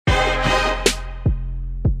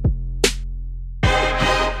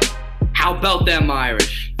about them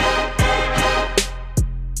Irish?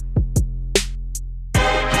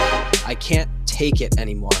 I can't take it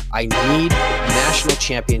anymore. I need a national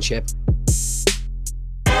championship.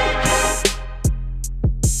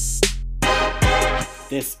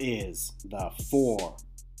 This is the Four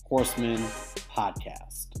Horsemen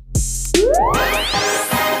Podcast.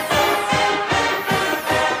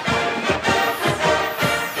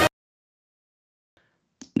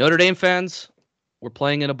 Notre Dame fans, we're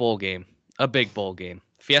playing in a bowl game, a big bowl game.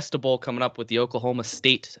 Fiesta Bowl coming up with the Oklahoma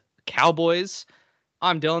State Cowboys.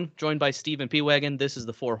 I'm Dylan, joined by Stephen P. Wagon. This is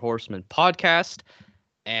the Four Horsemen Podcast.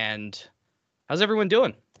 And how's everyone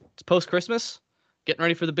doing? It's post-Christmas, getting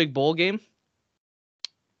ready for the big bowl game.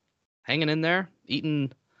 Hanging in there,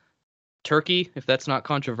 eating turkey, if that's not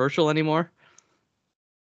controversial anymore.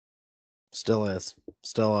 Still is.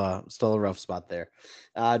 Still a rough spot there.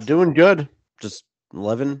 Doing good. Just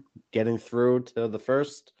living, getting through to the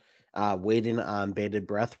first. Waiting on bated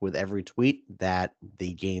breath with every tweet that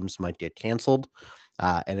the games might get canceled.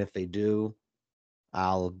 And if they do,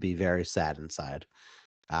 I'll be very sad inside.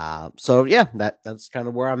 So yeah, that's kind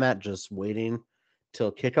of where I'm at. Just waiting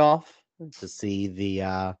till kickoff to see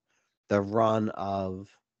the run of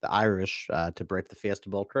the Irish to break the Fiesta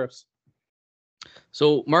Bowl curse.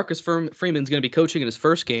 So Marcus Freeman's going to be coaching in his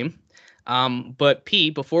first game. But P,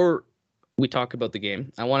 before we talk about the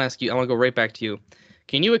game, I want to ask you. I want to go right back to you.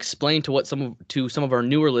 Can you explain to some of our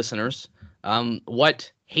newer listeners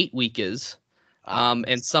what Hate Week is,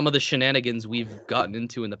 and some of the shenanigans we've gotten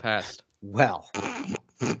into in the past? Well,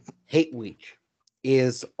 Hate Week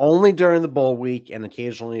is only during the bowl week and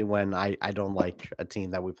occasionally when I don't like a team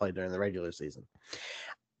that we play during the regular season.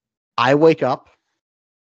 I wake up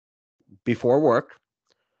before work,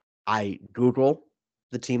 I Google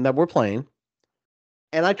the team that we're playing,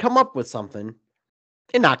 and I come up with something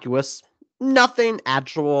innocuous, nothing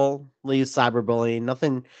actually cyberbullying,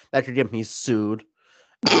 nothing that could get me sued.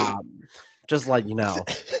 Just like,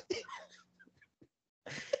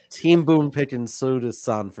 Team Boone Pickens sued his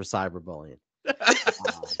son for cyberbullying.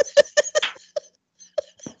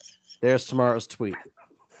 There's tomorrow's tweet.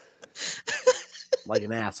 Like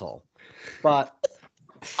an asshole. But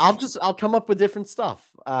I'll come up with different stuff.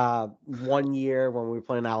 1 year when we were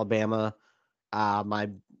playing Alabama, my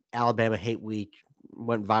Alabama Hate Week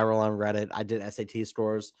went viral on Reddit. I did SAT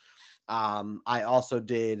scores. I also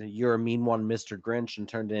did You're a Mean One, Mr. Grinch, and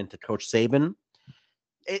turned it into Coach Saban.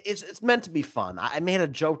 It's meant to be fun. I made a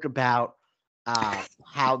joke about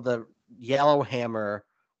how the Yellow Hammer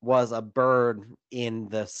was a bird in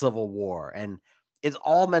the Civil War, and it's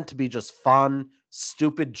all meant to be just fun,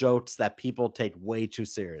 stupid jokes that people take way too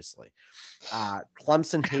seriously.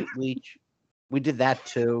 Clemson Hate Week, we did that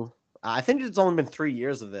too. I think it's only been 3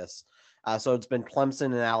 years of this, so it's been Clemson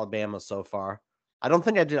and Alabama so far. I don't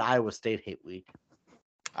think I did Iowa State Hate Week.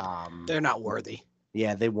 They're not worthy.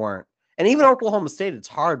 Yeah, they weren't. And even Oklahoma State, it's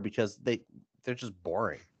hard because they're just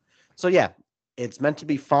boring. So yeah, it's meant to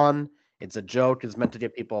be fun. It's a joke. It's meant to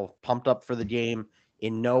get people pumped up for the game.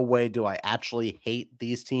 In no way do I actually hate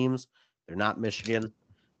these teams. They're not Michigan.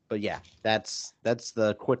 But yeah, that's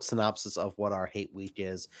the quick synopsis of what our Hate Week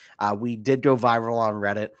is. We did go viral on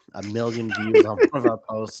Reddit, 1 million views on one of our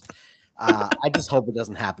posts. I just hope it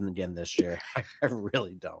doesn't happen again this year. I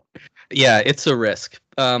really don't. Yeah, it's a risk.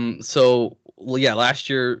 Last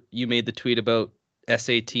year you made the tweet about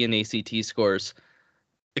SAT and ACT scores,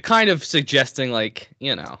 kind of suggesting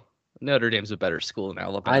Notre Dame's a better school than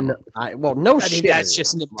Alabama. I know. I think that's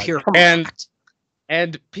just an empirical fact.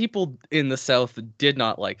 And people in the South did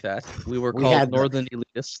not like that. We were called Northern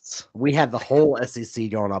elitists. We had the whole SEC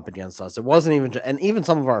going up against us. It wasn't even, and even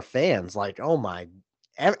some of our fans,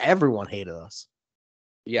 everyone hated us.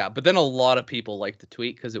 Yeah, but then a lot of people liked the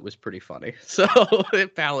tweet because it was pretty funny, so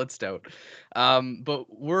it balanced out. But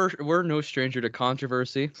we're no stranger to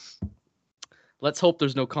controversy. Let's hope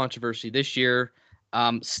there's no controversy this year.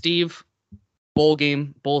 Steve,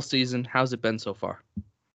 bowl season, how's it been so far?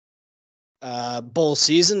 Bowl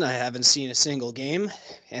season, I haven't seen a single game,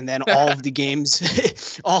 and then all of the games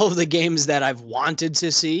that I've wanted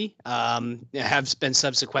to see have been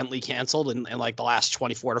subsequently canceled in like the last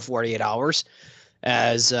 24 to 48 hours,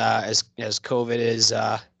 as COVID is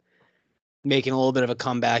making a little bit of a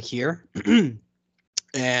comeback here.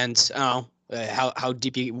 And I don't know how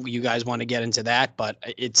deep you guys want to get into that, but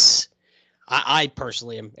I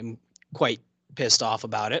personally am quite pissed off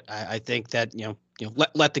about it. I think that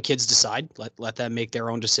let the kids decide, let them make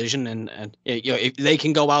their own decision, and if they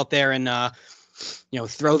can go out there and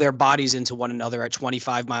throw their bodies into one another at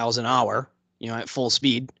 25 miles an hour, at full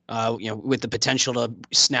speed, with the potential to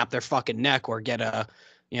snap their fucking neck or get a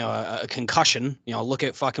a concussion. Look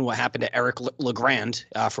at fucking what happened to Eric LeGrand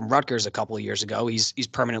from Rutgers a couple of years ago. He's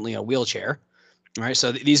permanently in a wheelchair. All right.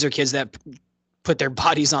 So these are kids that put their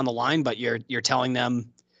bodies on the line, but you're telling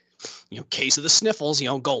them, case of the sniffles,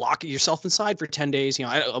 go lock yourself inside for 10 days. You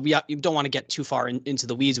don't want to get too far into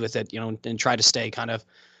the weeds with it, and try to stay kind of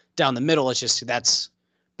down the middle. It's just, that's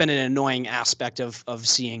been an annoying aspect of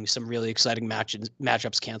seeing some really exciting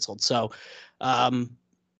matchups canceled. So,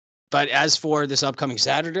 but as for this upcoming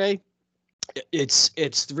Saturday, it's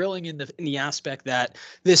thrilling in the aspect that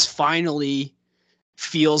this finally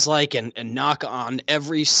feels like and knock on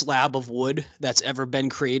every slab of wood that's ever been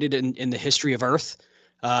created in the history of Earth.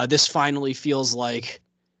 This finally feels like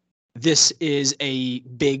this is a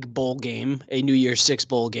big bowl game, a New Year's Six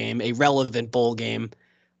bowl game, a relevant bowl game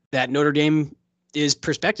that Notre Dame is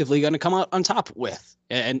prospectively going to come out on top with.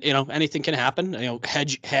 And, anything can happen,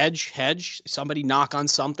 hedge, somebody knock on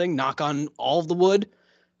something, knock on all of the wood.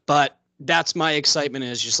 But that's my excitement,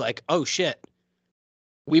 is just like, oh shit,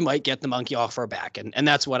 we might get the monkey off our back. And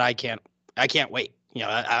that's what I can't wait.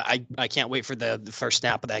 I can't wait for the first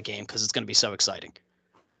snap of that game, because it's going to be so exciting.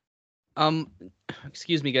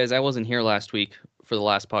 Excuse me, guys. I wasn't here last week for the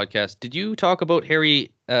last podcast. Did you talk about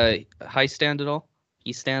Harry Hiestand at all?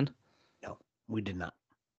 Hiestand? No, we did not.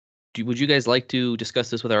 Would you guys like to discuss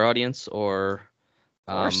this with our audience, or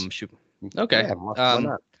shoot? Okay. Yeah, why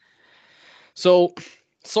not? So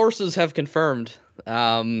sources have confirmed,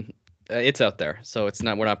 it's out there, so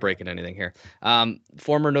we're not breaking anything here.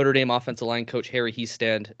 Former Notre Dame offensive line coach Harry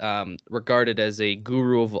Hiestand, regarded as a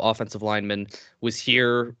guru of offensive linemen, was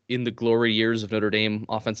here in the glory years of Notre Dame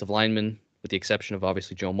offensive linemen, with the exception of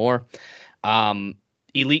obviously Joe Moore.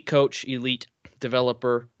 Elite coach, elite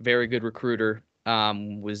developer, very good recruiter,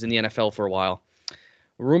 was in the NFL for a while.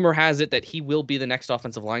 Rumor has it that he will be the next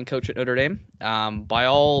offensive line coach at Notre Dame. By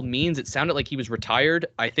all means, it sounded like he was retired.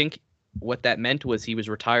 I think what that meant was he was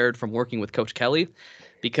retired from working with Coach Kelly,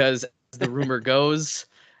 because as the rumor goes,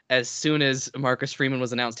 as soon as Marcus Freeman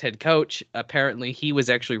was announced head coach, apparently he was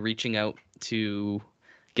actually reaching out to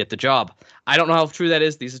get the job. I don't know how true that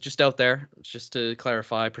is. These are just out there. It's just to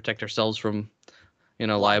clarify, protect ourselves from,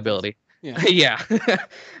 liability. Yeah. Yeah.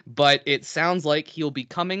 But it sounds like he'll be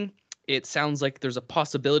coming. It sounds like there's a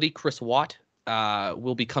possibility Chris Watt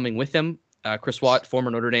will be coming with him. Chris Watt, former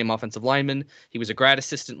Notre Dame offensive lineman. He was a grad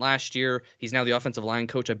assistant last year. He's now the offensive line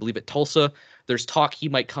coach, I believe, at Tulsa. There's talk he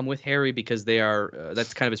might come with Harry, because they are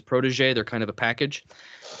that's kind of his protege. They're kind of a package,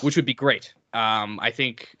 which would be great. I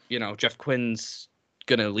think, Jeff Quinn's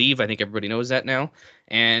going to leave. I think everybody knows that now.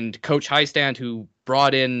 And Coach Hiestand, who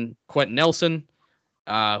brought in Quentin Nelson,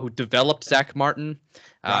 who developed Zach Martin,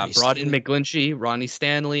 brought in McGlinchey, Ronnie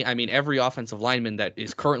Stanley. I mean, every offensive lineman that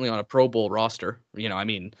is currently on a Pro Bowl roster,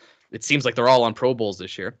 it seems like they're all on Pro Bowls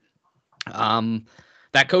this year.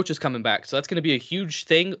 That coach is coming back. So that's going to be a huge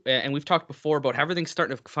thing. And we've talked before about how everything's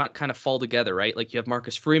starting to kind of fall together, right? Like, you have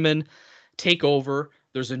Marcus Freeman take over.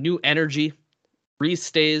 There's a new energy. Reese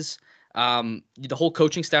stays. The whole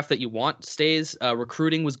coaching staff that you want stays.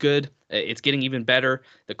 Recruiting was good. It's getting even better.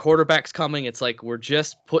 The quarterback's coming. It's like we're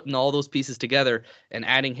just putting all those pieces together, and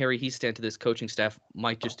adding Harry Hiestand to this coaching staff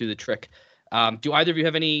might just do the trick. Do either of you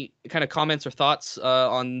have any kind of comments or thoughts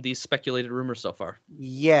on these speculated rumors so far?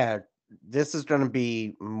 Yeah, this is going to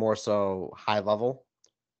be more so high level.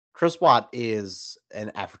 Chris Watt is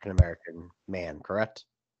an African-American man, correct?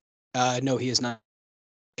 No, he is not.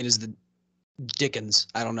 It is the Dickens.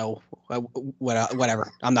 I don't know.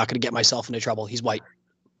 Whatever. I'm not going to get myself into trouble. He's white.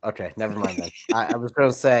 Okay, never mind then. I was going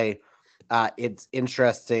to say it's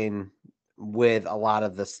interesting with a lot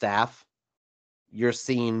of the staff. You're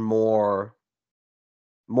seeing more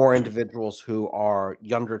individuals who are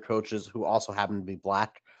younger coaches who also happen to be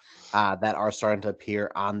Black that are starting to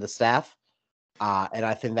appear on the staff. And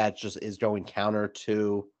I think that just is going counter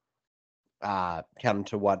to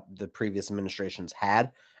what the previous administrations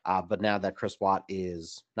had. But now that Chris Watt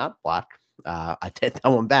is not Black, I take that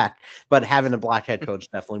one back. But having a Black head coach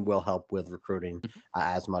definitely will help with recruiting.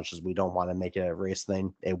 As much as we don't want to make it a race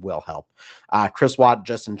thing, it will help. Chris Watt,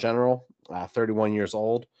 just in general, 31 years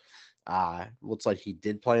old. Looks like he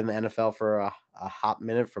did play in the NFL for a hot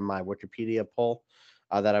minute from my Wikipedia poll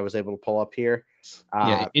that I was able to pull up here.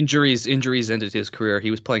 Injuries ended his career. He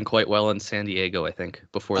was playing quite well in San Diego, I think,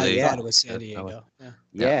 before they. I thought it was San Diego.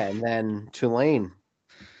 Yeah, and then Tulane.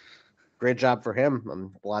 Great job for him.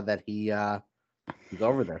 I'm glad that he's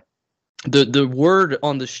over there. The word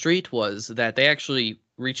on the street was that they actually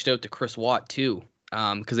reached out to Chris Watt too,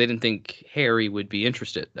 because they didn't think Harry would be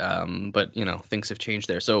interested. But things have changed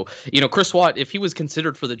there. So Chris Watt, if he was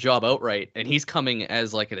considered for the job outright, and he's coming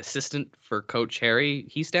as like an assistant for Coach Harry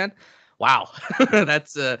Hiestand, Wow,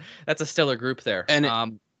 that's a stellar group there.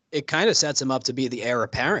 And it kind of sets him up to be the heir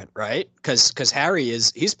apparent, right? Because Harry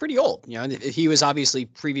he's pretty old. He was obviously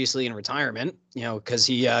previously in retirement. Because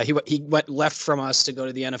he left from us to go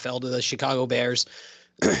to the NFL to the Chicago Bears,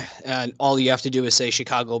 and all you have to do is say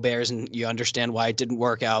Chicago Bears, and you understand why it didn't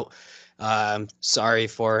work out. Sorry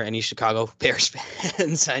for any Chicago Bears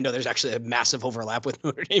fans. I know there's actually a massive overlap with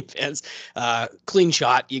Notre Dame fans. Clean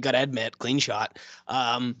shot, you got to admit, clean shot.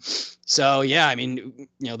 So yeah, I mean,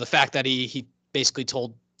 the fact that he basically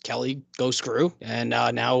told Kelly go screw, and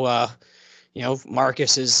now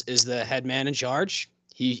Marcus is the head man in charge.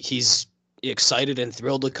 He's excited and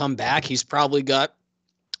thrilled to come back. He's probably got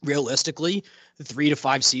realistically 3 to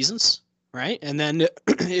 5 seasons, right? And then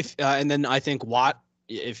and then I think Watt,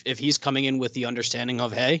 if he's coming in with the understanding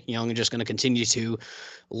of, hey, I'm just going to continue to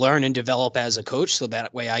learn and develop as a coach, so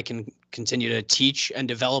that way I can continue to teach and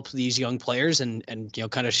develop these young players and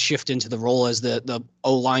kind of shift into the role as the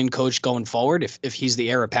O-line coach going forward. If he's the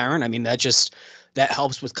heir apparent, I mean, that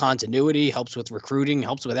helps with continuity, helps with recruiting,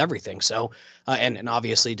 helps with everything. So, and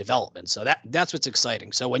obviously development. So that's what's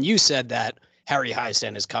exciting. So when you said that Harry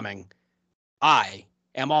Hiestand is coming, I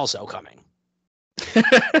am also coming.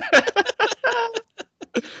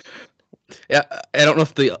 Yeah, I don't know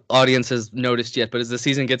if the audience has noticed yet, but as the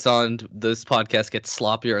season gets on, this podcast gets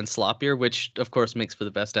sloppier and sloppier, which of course makes for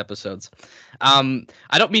the best episodes. I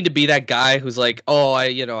don't mean to be that guy who's like, oh,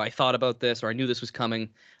 I thought about this, or I knew this was coming.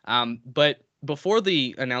 But before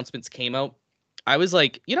the announcements came out, I was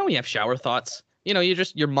like, when you have shower thoughts,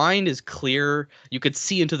 your mind is clear. You could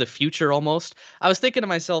see into the future almost. I was thinking to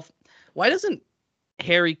myself, why doesn't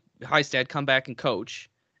Harry Hiestand come back and coach,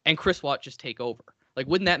 and Chris Watt just take over? Like,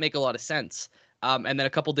 wouldn't that make a lot of sense? And then a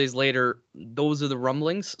couple days later, those are the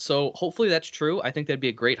rumblings. So hopefully that's true. I think that'd be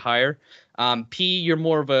a great hire. P, you're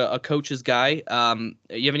more of a coach's guy.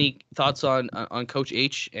 You have any thoughts on Coach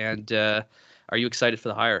H? And are you excited for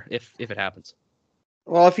the hire if it happens?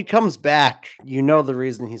 Well, if he comes back, the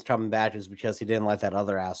reason he's coming back is because he didn't like that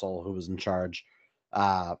other asshole who was in charge.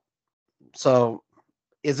 So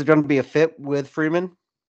is it going to be a fit with Freeman?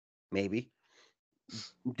 Maybe.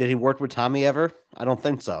 Did he work with Tommy ever? I don't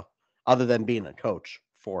think so, other than being a coach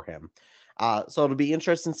for him. So it'll be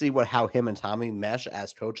interesting to see how him and Tommy mesh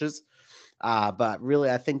as coaches. But really,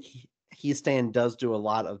 I think Hiestand does do a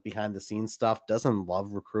lot of behind-the-scenes stuff, doesn't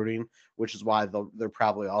love recruiting, which is why they're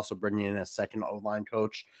probably also bringing in a second O-line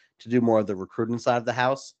coach to do more of the recruiting side of the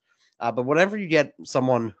house. But whenever you get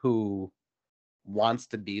someone who wants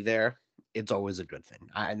to be there, it's always a good thing.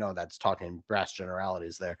 I know that's talking brass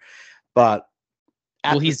generalities there, but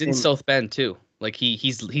he's in South Bend too. Like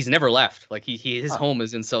he's never left. Like his home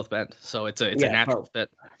is in South Bend, so it's a natural fit.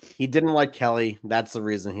 He didn't like Kelly. That's the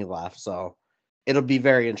reason he left. So it'll be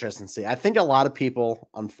very interesting to see. I think a lot of people,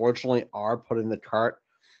 unfortunately, are putting the cart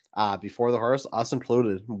before the horse, us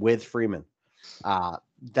included, with Freeman.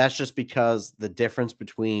 That's just because the difference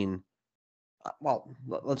between.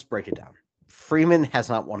 Let's break it down. Freeman has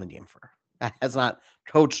not won a game has not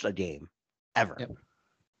coached a game ever. Yep.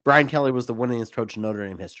 Brian Kelly was the winningest coach in Notre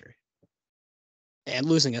Dame history. And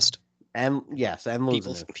losingest. And yes, and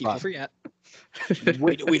losingest. People forget.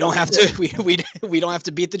 we don't have to we don't have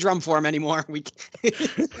to beat the drum for him anymore. We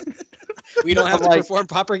don't have to perform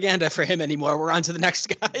propaganda for him anymore. We're on to the next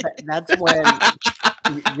guy. That's when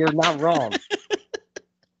you're not wrong.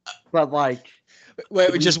 But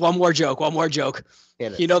wait, just one more joke.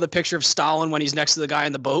 The picture of Stalin when he's next to the guy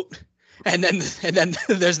in the boat? And then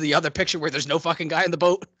there's the other picture where there's no fucking guy in the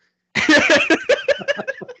boat.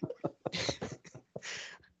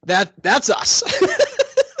 That's us.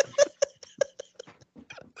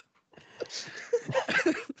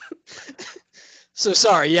 So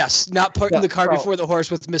sorry, yes, not putting the cart before the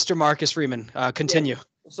horse with Mr. Marcus Freeman. Continue.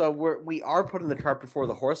 Yeah, so we are putting the cart before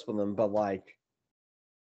the horse with him, but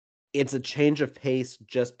it's a change of pace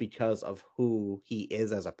just because of who he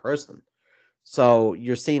is as a person. So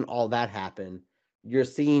you're seeing all that happen. You're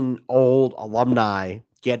seeing old alumni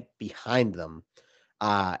get behind them.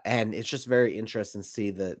 And it's just very interesting to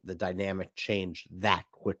see the dynamic change that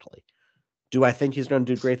quickly. Do I think he's going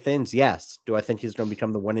to do great things? Yes. Do I think he's going to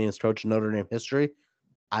become the winningest coach in Notre Dame history?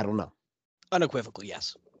 I don't know. Unequivocally,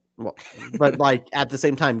 yes. Well, but at the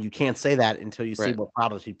same time, you can't say that until you see what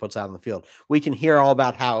product he puts out on the field. We can hear all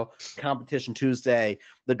about how Competition Tuesday,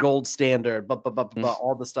 the gold standard, but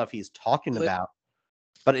all the stuff he's talking about.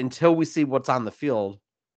 But until we see what's on the field,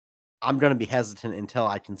 I'm going to be hesitant until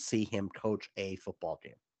I can see him coach a football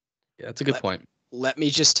game. Yeah, that's a good point. Let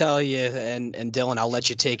me just tell you, and Dylan, I'll let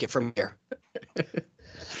you take it from here.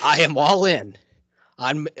 I am all in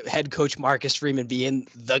on head coach Marcus Freeman being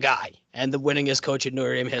the guy and the winningest coach in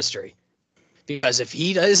Notre Dame history. because if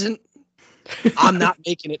he doesn't, I'm not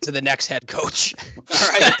making it to the next head coach. All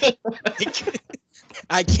right.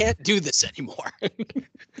 I can't do this anymore.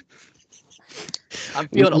 I'm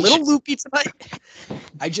feeling a little loopy tonight.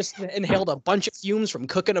 I just inhaled a bunch of fumes from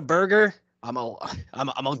cooking a burger. I'm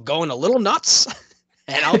going a little nuts,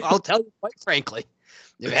 and I'll tell you quite frankly,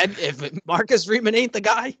 if Marcus Freeman ain't the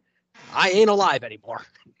guy, I ain't alive anymore.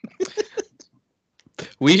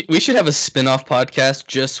 We should have a spin-off podcast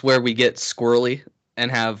just where we get squirrely and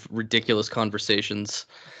have ridiculous conversations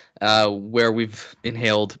where we've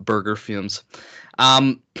inhaled burger fumes.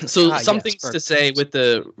 Some things to say with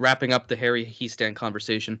the wrapping up the Harry Hiestand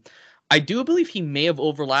conversation. I do believe he may have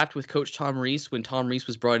overlapped with Coach Tom Rees when Tom Rees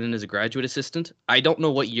was brought in as a graduate assistant. I don't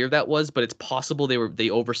know what year that was, but it's possible they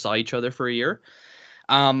oversaw each other for a year.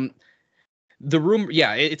 The room,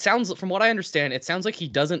 yeah, it sounds, from what I understand, it sounds like he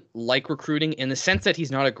doesn't like recruiting in the sense that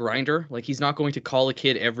he's not a grinder. Like, he's not going to call a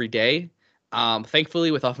kid every day.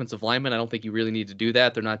 Thankfully, with offensive linemen, I don't think you really need to do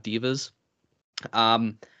that. They're not divas.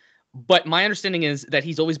 But my understanding is that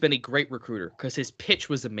he's always been a great recruiter because his pitch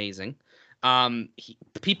was amazing.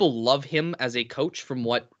 People love him as a coach from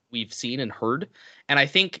what we've seen and heard. And I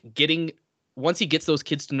think once he gets those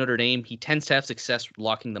kids to Notre Dame, he tends to have success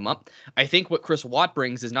locking them up. I think what Chris Watt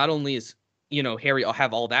brings is not only is, Harry, I'll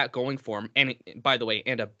have all that going for him. And by the way,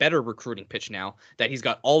 and a better recruiting pitch now that he's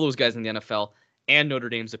got all those guys in the NFL and Notre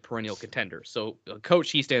Dame's a perennial contender. So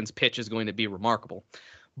Coach Hiestand's pitch is going to be remarkable.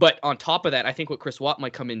 But on top of that, I think what Chris Watt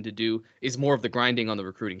might come in to do is more of the grinding on the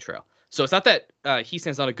recruiting trail. So it's not that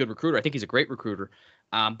Hiestand's not a good recruiter. I think he's a great recruiter.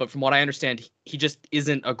 But from what I understand, he just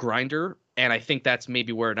isn't a grinder. And I think that's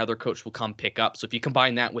maybe where another coach will come pick up. So if you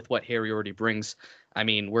combine that with what Harry already brings, I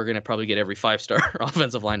mean, we're going to probably get every 5-star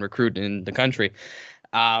offensive line recruit in the country.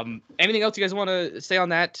 Anything else you guys want to say on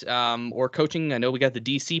that or coaching? I know we got the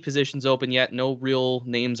DC positions open yet. No real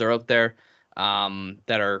names are out there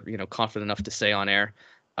that are, confident enough to say on air.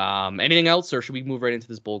 Anything else, or should we move right into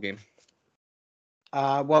this bowl game?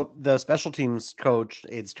 Well, the special teams coach,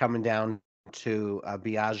 it's coming down to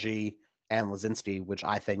Biaggi and Lazinski, which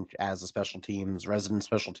I think, as a resident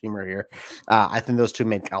special teamer here, I think those two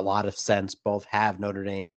make a lot of sense. Both have Notre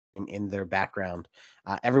Dame in their background.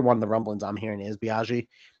 Everyone, the rumblings I'm hearing is Biaggi.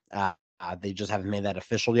 They just haven't made that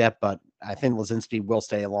official yet, but I think Lazinski will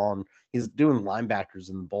stay along. He's doing linebackers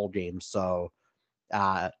in the bowl game, so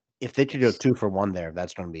if they could go 2 for 1 there,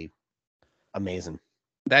 that's going to be amazing.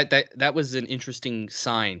 That was an interesting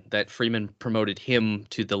sign that Freeman promoted him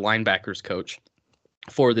to the linebackers coach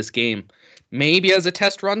for this game. Maybe as a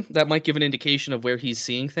test run, that might give an indication of where he's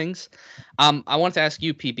seeing things. I want to ask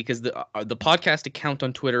you, Pete, because the podcast account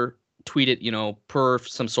on Twitter tweeted, per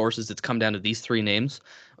some sources, it's come down to these 3 names.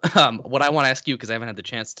 What I want to ask you, because I haven't had the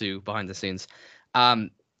chance to behind the scenes,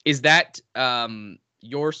 is that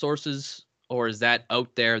your sources, or is that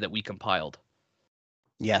out there that we compiled?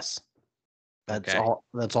 Yes.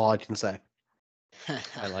 That's all I can say.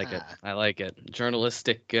 I like it.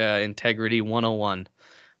 Journalistic integrity 101.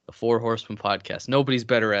 The Four Horsemen podcast. Nobody's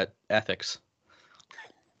better at ethics.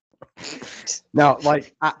 No,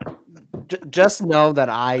 just know that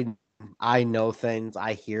I know things,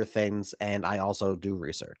 I hear things, and I also do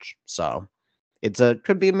research. So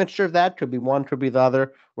could be a mixture of that. Could be one, could be the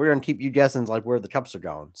other. We're gonna keep you guessing where the cups are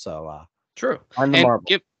going. So true. On the marble.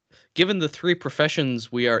 Given the 3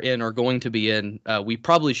 professions we are in or going to be in, we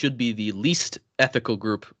probably should be the least ethical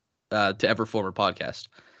group to ever form a podcast.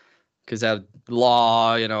 Because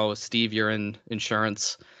law, Steve, you're in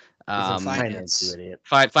insurance. Finance. You idiot.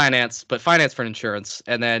 Finance, but finance for insurance.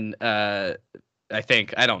 And then I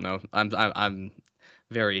don't know. I'm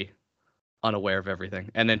very unaware of everything.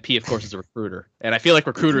 And then P, of course, is a recruiter. And I feel like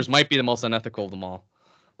recruiters might be the most unethical of them all.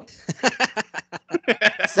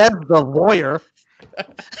 Says the lawyer.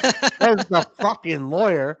 Says the fucking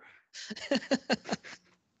lawyer.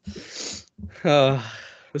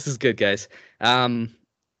 This is good, guys.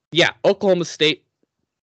 Yeah, Oklahoma State.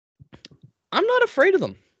 I'm not afraid of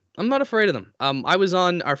them. I was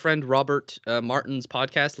on our friend Robert Martin's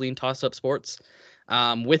podcast, Lean Toss Up Sports,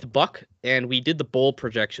 with Buck, and we did the bowl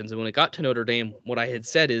projections. And when it got to Notre Dame, what I had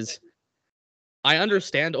said is, I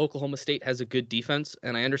understand Oklahoma State has a good defense,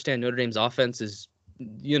 and I understand Notre Dame's offense is,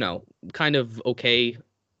 kind of okay.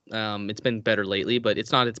 It's been better lately, but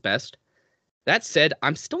it's not its best. That said,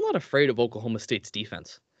 I'm still not afraid of Oklahoma State's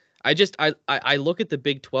defense. I look at the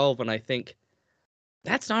Big 12 and I think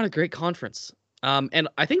that's not a great conference. And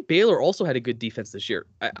I think Baylor also had a good defense this year.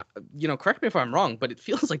 Correct me if I'm wrong, but it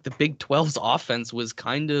feels like the Big 12's offense was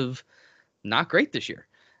kind of not great this year.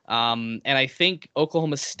 And I think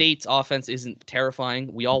Oklahoma State's offense isn't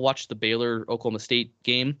terrifying. We all watched the Baylor-Oklahoma State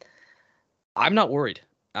game. I'm not worried.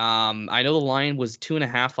 I know the line was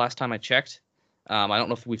 2.5 last time I checked. I don't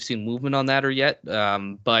know if we've seen movement on that or yet.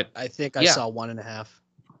 But I think I yeah. saw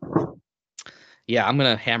 1.5. Yeah, I'm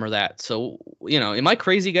gonna hammer that. So, am I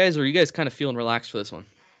crazy, guys, or are you guys kind of feeling relaxed for this one?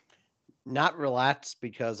 Not relaxed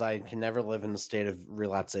because I can never live in a state of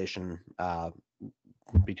relaxation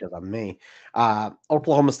because I'm me.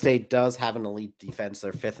 Oklahoma State does have an elite defense.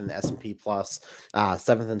 They're 5th in the S&P plus,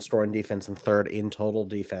 7th in scoring defense, and 3rd in total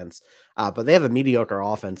defense. But they have a mediocre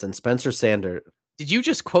offense. And Spencer Sanders. Did you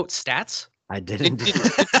just quote stats? I didn't.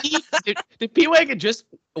 Did P-Wagon just,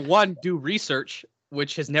 one, do research,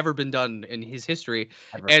 which has never been done in his history,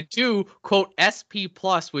 and 2, quote SP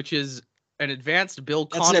plus, which is an advanced Bill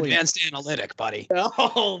Connolly. That's an advanced analytic, buddy.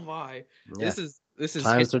 Oh my! Yeah. This is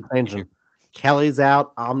times are changing. Kelly's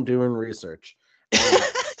out. I'm doing research.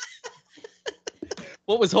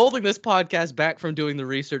 What was holding this podcast back from doing the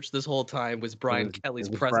research this whole time was Brian Kelly's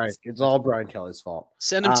presence. It's all Brian Kelly's fault.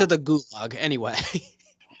 Send him to the gulag anyway.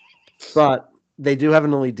 But they do have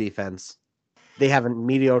an elite defense. They have a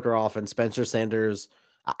mediocre offense. Spencer Sanders,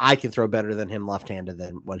 I can throw better than him left-handed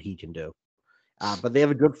than what he can do. But they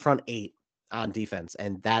have a good front 8 on defense,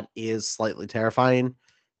 and that is slightly terrifying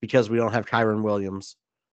because we don't have Kyron Williams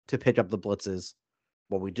to pick up the blitzes.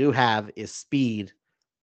 What we do have is speed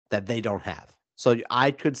that they don't have. So I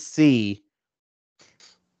could see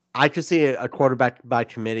a quarterback by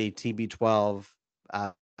committee, TB12,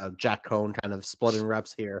 Jack Cohn kind of splitting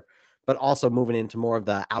reps here, but also moving into more of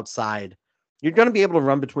the outside. You're going to be able to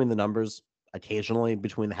run between the numbers occasionally,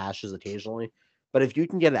 between the hashes occasionally. But if you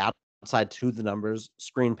can get outside to the numbers,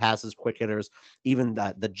 screen passes, quick hitters, even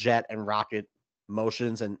the jet and rocket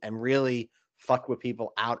motions, and really fuck with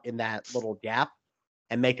people out in that little gap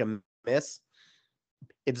and make them miss,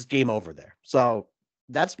 it's game over there. So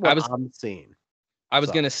that's what I'm seeing. I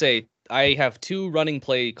was going to say, I have 2 running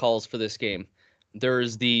play calls for this game.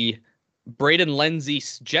 There's the Braden Lenzy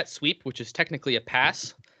jet sweep, which is technically a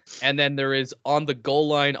pass. And then there is on the goal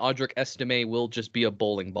line, Audric Estime will just be a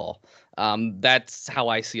bowling ball. That's how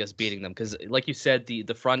I see us beating them. Because like you said, the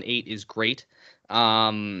front 8 is great.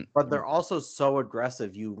 But they're also so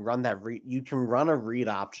aggressive. You run that you can run a read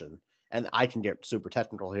option. And I can get super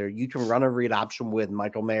technical here. You can run a read option with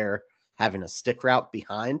Michael Mayer having a stick route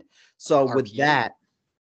behind. So RPO. With that,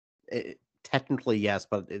 technically yes,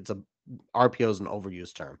 but RPO is an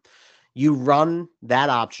overused term. You run that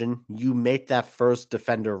option, you make that first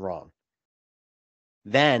defender wrong.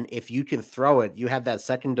 Then if you can throw it, you have that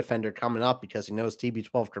second defender coming up because he knows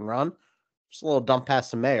TB12 can run. Just a little dump pass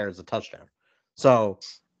to Mayer is a touchdown. So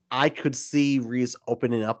I could see Reese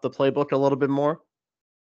opening up the playbook a little bit more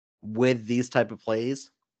with these type of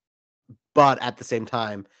plays, but at the same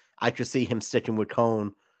time, I could see him sticking with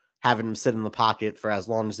Cone, having him sit in the pocket for as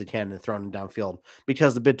long as he can and throwing him downfield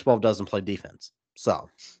because the Big 12 doesn't play defense. So,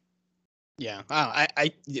 yeah,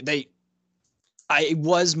 I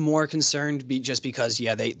was more concerned just because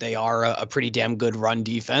they are a pretty damn good run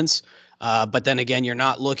defense, but then again, you're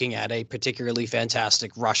not looking at a particularly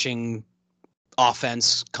fantastic rushing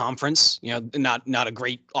offense conference, not a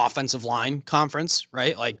great offensive line conference,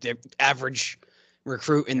 right? Like the average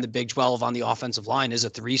recruit in the Big 12 on the offensive line is a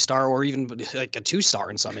 3-star or even like a 2-star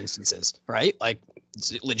in some instances, right? Like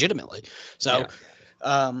legitimately. So,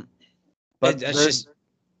 but it's just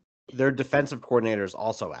their defensive coordinator is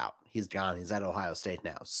also out. He's gone. He's at Ohio State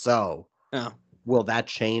now. So will that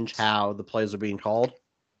change how the plays are being called?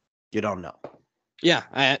 You don't know.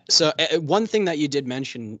 Yeah. So one thing that you did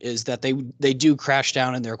mention is that they do crash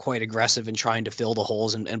down and they're quite aggressive in trying to fill the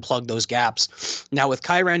holes and plug those gaps. Now with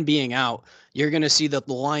Kyren being out, you're going to see that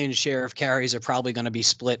the lion's share of carries are probably going to be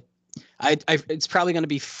split. It's probably going to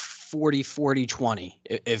be 40-40-20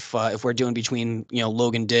 if we're doing between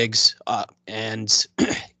Logan Diggs and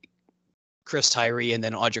Chris Tyree and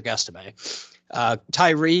then Audric Estime.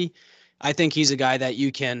 Tyree, I think he's a guy that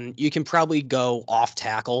you can probably go off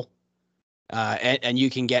tackle. And you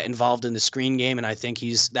can get involved in the screen game, and I think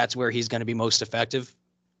that's where he's going to be most effective.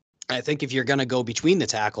 I think if you're going to go between the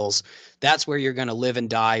tackles, that's where you're going to live and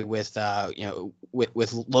die with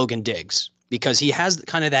Logan Diggs, because he has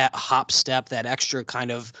kind of that hop step, that extra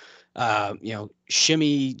kind of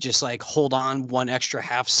shimmy, just like hold on one extra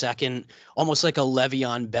half second, almost like a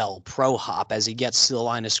Le'Veon Bell pro hop as he gets to the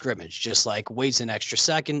line of scrimmage, just like waits an extra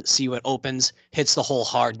second, see what opens, hits the hole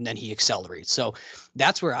hard, and then he accelerates. So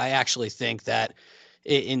that's where I actually think that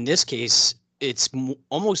in this case, it's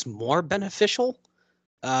almost more beneficial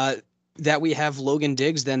that we have Logan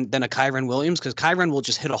Diggs than a Kyren Williams, because Kyren will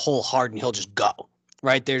just hit a hole hard and he'll just go,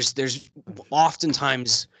 right? There's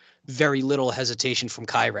oftentimes very little hesitation from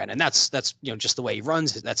Kyren, and that's just the way he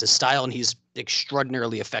runs. That's his style, and he's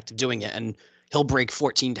extraordinarily effective doing it. And he'll break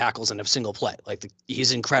 14 tackles in a single play. Like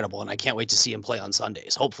he's incredible, and I can't wait to see him play on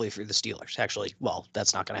Sundays. Hopefully for the Steelers. Actually, well,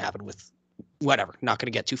 that's not going to happen with whatever. Not going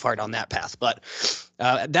to get too far down that path, but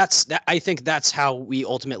that's that. I think that's how we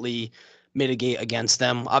ultimately mitigate against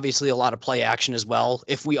them. Obviously, a lot of play action as well.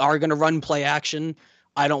 If we are going to run play action,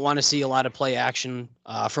 I don't want to see a lot of play action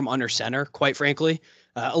from under center, quite frankly.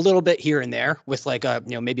 A little bit here and there with like a,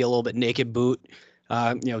 maybe a little bit naked boot,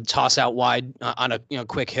 toss out wide on a,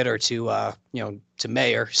 quick hitter to, to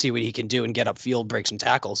Mayer, see what he can do and get upfield, break some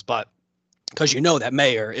tackles. But because that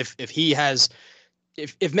Mayer, if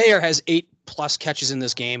Mayer has 8+ catches in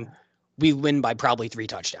this game, we win by probably 3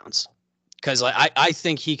 touchdowns. Because I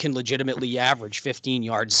think he can legitimately average 15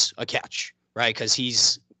 yards a catch, right?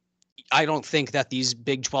 Because I don't think that these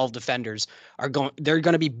Big 12 defenders they're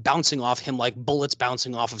going to be bouncing off him like bullets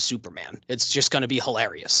bouncing off of Superman. It's just going to be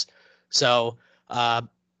hilarious. So,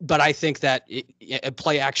 but I think that a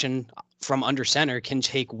play action from under center can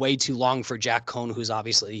take way too long for Jack Cohn, who's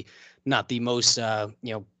obviously not the most,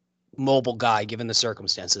 mobile guy given the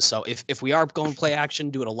circumstances. So if we are going play action,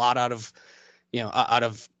 do it a lot out of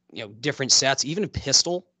different sets, even a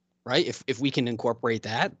pistol, right? If we can incorporate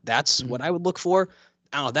that, that's what I would look for.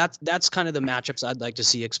 I don't know, that's kind of the matchups I'd like to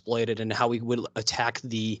see exploited and how we would attack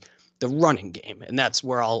the running game. And that's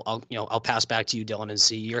where I'll pass back to you, Dylan, and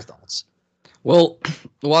see your thoughts. Well,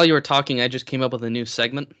 while you were talking, I just came up with a new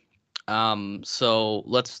segment. So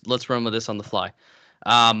let's run with this on the fly.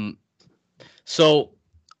 So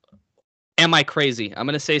am I crazy? I'm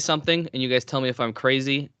going to say something and you guys tell me if I'm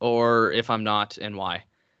crazy or if I'm not and why.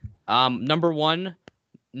 Number one,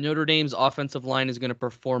 Notre Dame's offensive line is going to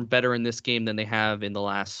perform better in this game than they have in the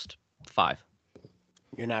last 5.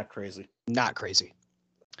 You're not crazy. Not crazy.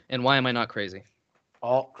 And why am I not crazy?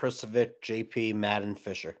 Alt, Kristovic, JP, Madden,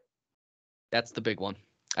 Fisher. That's the big one.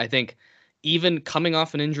 I think even coming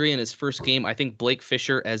off an injury in his first game, I think Blake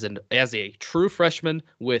Fisher as a true freshman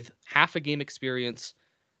with half a game experience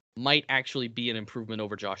might actually be an improvement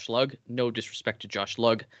over Josh Lugg. No disrespect to Josh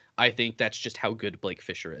Lugg. I think that's just how good Blake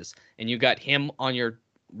Fisher is. And you got him on your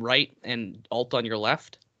right and Alt on your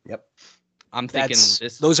left. Yep. I'm thinking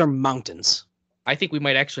those are mountains. I think we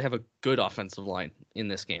might actually have a good offensive line in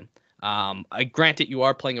this game. Granted, you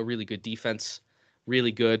are playing a really good defense,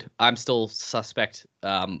 really good. I'm still suspect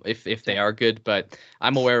if they are good, but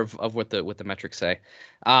I'm aware of what the metrics say.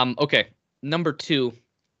 Okay, number 2.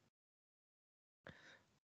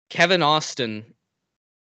 Kevin Austin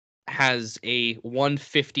has a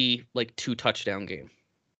 150 2 touchdown game.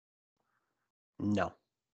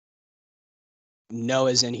 No,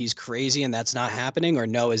 as in he's crazy and that's not happening, or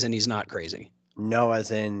no, as in he's not crazy? No,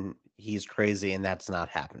 as in he's crazy and that's not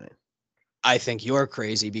happening. I think you're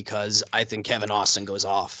crazy because I think Kevin Austin goes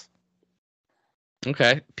off.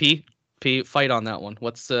 Okay, P, fight on that one.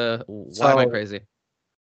 Why am I crazy?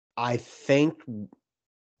 I think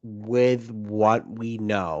with what we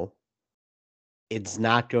know, it's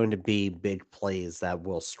not going to be big plays that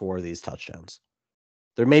will score these touchdowns.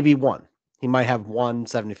 There may be one. He might have one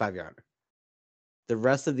 75-yarder. The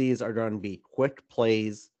rest of these are going to be quick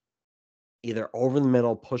plays, either over the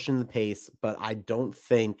middle, pushing the pace, but I don't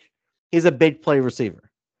think he's a big play receiver.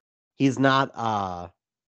 He's not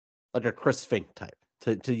like a Chris Fink type,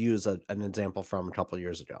 to use an example from a couple of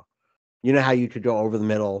years ago. You know how you could go over the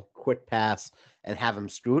middle, quick pass, and have him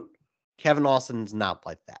scoot? Kevin Austin's not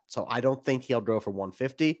like that. So I don't think he'll go for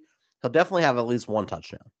 150. He'll definitely have at least one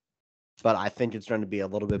touchdown. But I think it's going to be a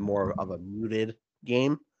little bit more of a muted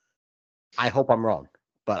game. I hope I'm wrong.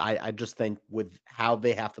 But I just think with how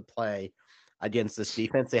they have to play against this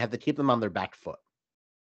defense, they have to keep them on their back foot.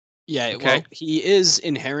 Yeah, okay. Well, he is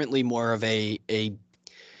inherently more of a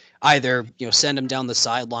either send him down the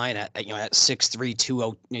sideline at 6'3",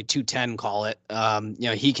 210, call it.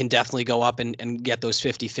 He can definitely go up and get those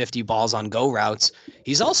 50-50 balls on go routes.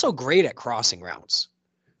 He's also great at crossing routes.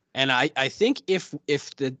 And I think if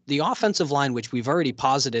the offensive line, which we've already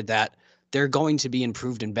posited that they're going to be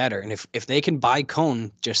improved and better, and if they can buy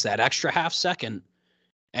Cohn just that extra half second,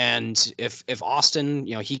 and if Austin,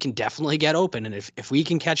 he can definitely get open, and if we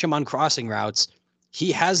can catch him on crossing routes,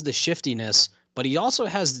 he has the shiftiness, but he also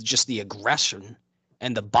has just the aggression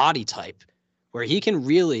and the body type where he can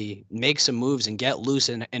really make some moves and get loose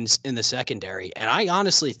in the secondary. And I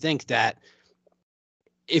honestly think that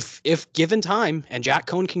if given time and Jack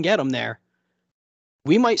Cohn can get him there,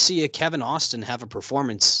 we might see a Kevin Austin have a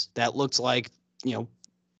performance that looked like,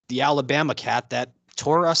 the Alabama cat that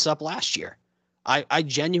tore us up last year. I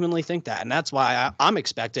genuinely think that. And that's why I'm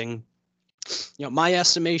expecting, my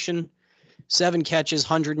estimation, 7 catches,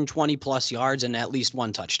 120 plus yards, and at least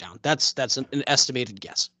one touchdown. That's an estimated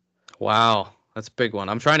guess. Wow. That's a big one.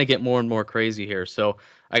 I'm trying to get more and more crazy here. So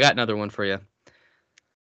I got another one for you.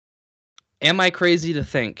 Am I crazy to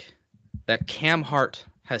think that Cam Hart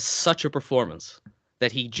has such a performance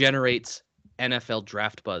that he generates NFL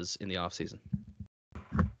draft buzz in the offseason?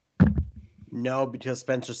 No, because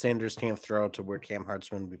Spencer Sanders can't throw to where Cam Hart's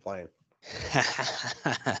going to be playing.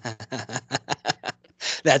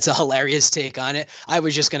 That's a hilarious take on it. I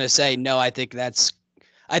was just going to say, no, I think that's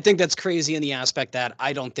crazy in the aspect that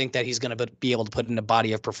I don't think that he's going to be able to put in a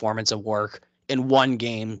body of performance of work in one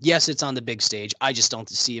game. Yes, it's on the big stage. I just don't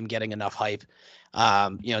see him getting enough hype,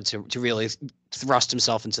 to really thrust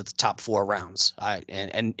himself into the top 4 rounds.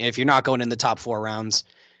 And if you're not going in the top 4 rounds,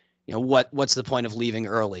 what's the point of leaving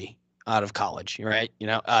early out of college, right?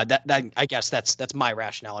 That I guess that's my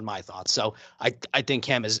rationale and my thoughts. So I think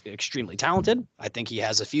Cam is extremely talented. I think he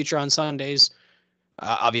has a future on Sundays.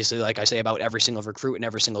 Obviously, like I say about every single recruit and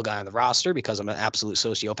every single guy on the roster, because I'm an absolute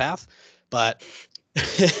sociopath. But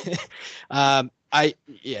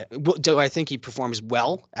do I think he performs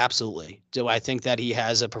well? Absolutely. Do I think that he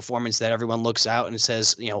has a performance that everyone looks out and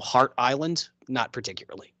says, Hart Island? Not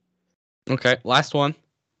particularly. Okay, last one.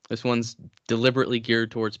 This one's deliberately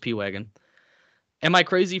geared towards P-Wagon. Am I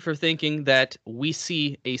crazy for thinking that we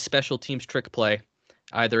see a special teams trick play,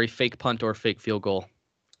 either a fake punt or a fake field goal?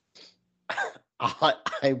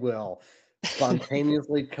 I will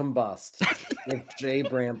spontaneously combust if Jay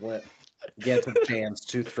Bramblett gets a chance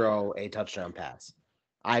to throw a touchdown pass.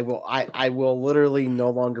 I will literally no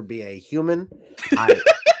longer be a human.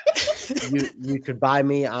 You could buy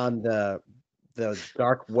me on the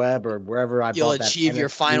dark web or wherever I You'll bought that achieve your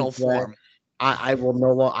NFT final play. form. I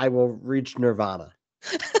will I will reach nirvana.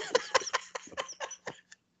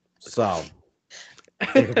 So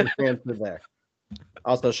there's a chance there.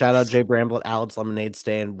 Also, shout out Jay Bramblett, Alex Lemonade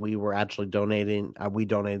Stand. We were actually donating. We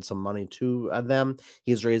donated some money to them.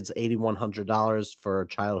 He's raised $8,100 for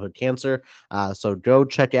childhood cancer. So go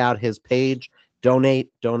check out his page.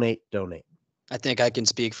 Donate, donate, donate. I think I can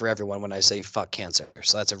speak for everyone when I say fuck cancer.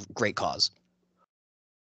 So that's a great cause.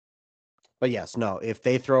 But yes, no, if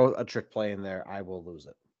they throw a trick play in there, I will lose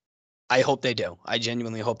it. I hope they do. I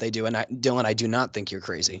genuinely hope they do. And Dylan, I do not think you're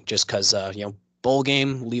crazy just because, bowl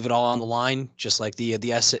game, leave it all on the line, just like the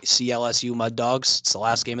CLSU Mud Dogs. It's the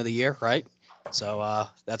last game of the year, right? So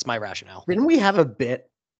that's my rationale. Didn't we have a bit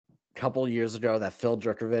a couple years ago that Phil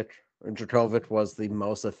Dracovic was the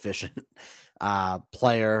most efficient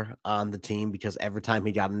player on the team because every time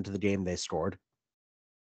he got into the game, they scored?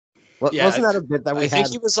 Yeah, wasn't that a bit that we had? I think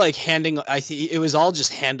he was like it was all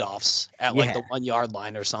just handoffs at like the 1 yard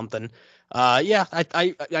line or something. I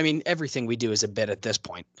mean, everything we do is a bit at this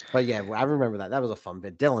point. But yeah, I remember that. That was a fun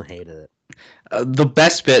bit. Dylan hated it. The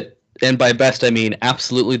best bit, and by best I mean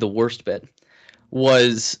absolutely the worst bit,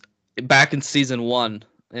 was back in season 1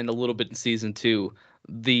 and a little bit in season 2.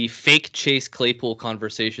 The fake Chase Claypool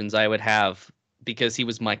conversations I would have because he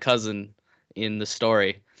was my cousin in the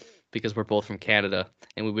story, because we're both from Canada,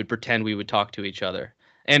 and we would pretend we would talk to each other.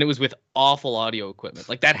 And it was with awful audio equipment.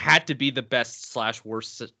 Like, that had to be the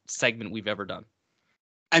best/worst segment we've ever done.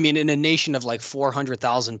 I mean, in a nation of like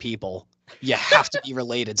 400,000 people, you have to be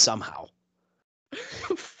related somehow.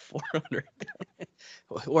 400.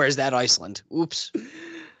 Or is that Iceland? Oops.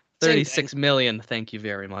 36 million. Thank you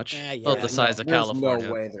very much. About the size of California.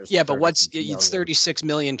 No way but it's 36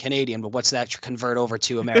 million Canadian, but what's that convert over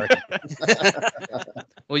to American?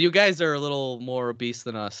 Well, you guys are a little more obese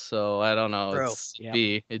than us, so I don't know.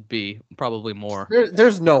 It'd be probably more.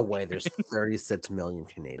 There's no way there's 36 million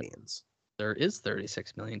Canadians. There is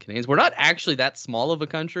 36 million Canadians. We're not actually that small of a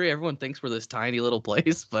country. Everyone thinks we're this tiny little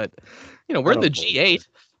place, but we're in the G8.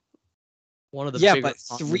 One of the but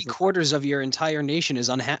 3/4 of your entire nation is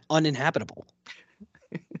uninhabitable.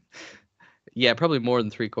 Yeah, probably more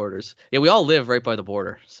than 3/4. Yeah, we all live right by the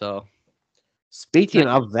border. So, speaking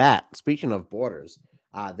of borders,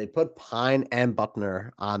 they put Pine and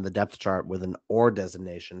Buckner on the depth chart with an OR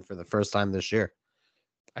designation for the first time this year.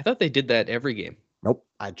 I thought they did that every game. Nope,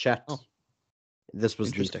 I checked. Oh. This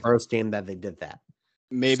was the first game that they did that.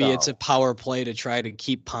 Maybe it's a power play to try to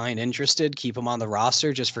keep Pine interested, keep him on the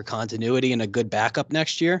roster just for continuity and a good backup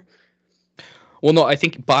next year. Well, no, I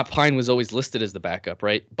think Pine was always listed as the backup,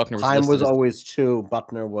 right? Buckner was Pine was always 2.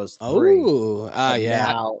 Buckner was 3.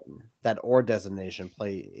 Now that OR designation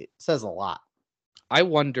it says a lot. I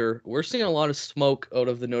wonder, we're seeing a lot of smoke out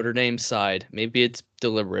of the Notre Dame side. Maybe it's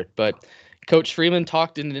deliberate, but Coach Freeman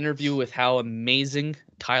talked in an interview with how amazing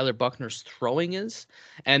Tyler Buckner's throwing is.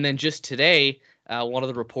 And then just today, one of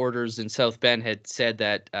the reporters in South Bend had said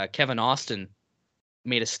that Kevin Austin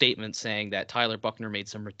made a statement saying that Tyler Buckner made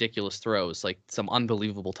some ridiculous throws, like some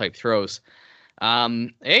unbelievable type throws. Hey,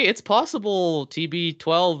 it's possible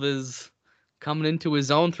TB12 is coming into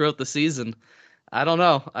his own throughout the season. I don't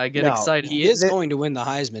know. I get excited. He is going to win the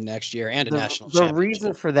Heisman next year and a national The championship.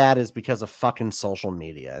 reason for that is because of fucking social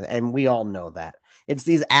media, and we all know that. It's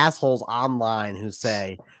these assholes online who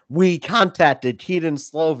say, we contacted Keaton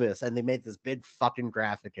Slovis, and they made this big fucking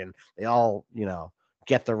graphic, and they all,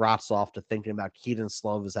 get their rocks off to thinking about Keaton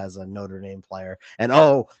Slovis as a Notre Dame player. And,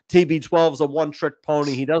 TB12 is a one-trick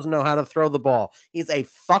pony. He doesn't know how to throw the ball. He's a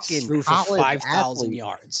fucking Threw for college 5,000 athlete,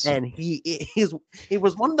 yards. and he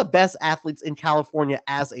was one of the best athletes in California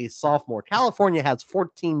as a sophomore. California has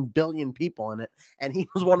 14 billion people in it, and he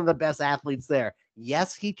was one of the best athletes there.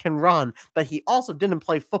 Yes, he can run, but he also didn't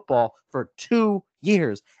play football for 2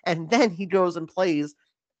 years. And then he goes and plays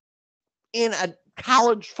in a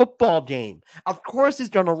college football game. Of course, he's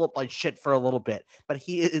going to look like shit for a little bit, but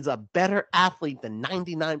he is a better athlete than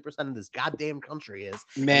 99% of this goddamn country is.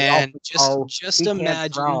 Man, just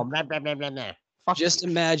imagine. Just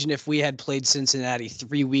imagine if we had played Cincinnati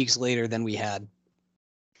 3 weeks later than we had.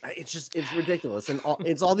 It's ridiculous. And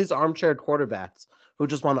it's all these armchair quarterbacks who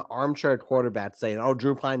just want to armchair quarterback saying, "Oh,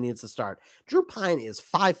 Drew Pine needs to start." Drew Pine is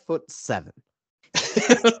 5'7".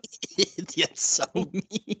 It's so mean.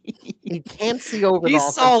 He can't see over. He's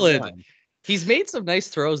solid. Line. He's made some nice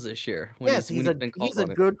throws this year. Yes, he's a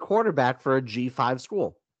good quarterback for a G5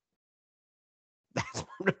 school.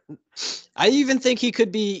 I even think he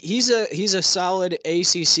could be. He's a solid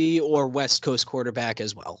ACC or West Coast quarterback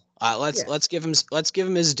as well. Let's give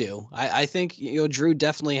him his due. I think Drew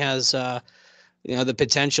definitely has the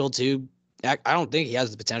potential to. I don't think he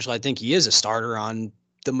has the potential. I think he is a starter on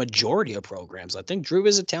the majority of programs. I think Drew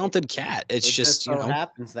is a talented cat. It just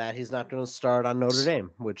happens that he's not going to start on Notre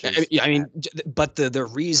Dame, which is but the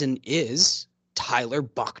reason is Tyler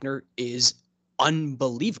Buchner is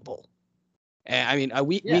unbelievable.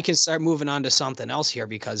 We can start moving on to something else here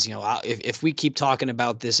because if we keep talking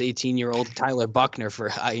about this 18-year-old Tyler Buchner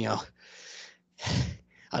for I'm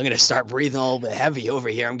going to start breathing a little bit heavy over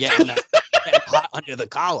here. I'm getting hot under the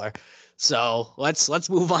collar. So let's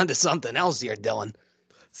move on to something else here, Dylan.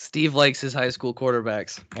 Steve likes his high school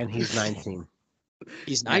quarterbacks, and he's 19.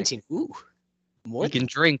 He's 19. Ooh, more. He can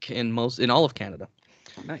drink in all of Canada.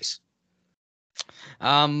 Nice.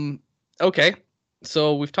 Okay.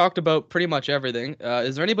 So we've talked about pretty much everything.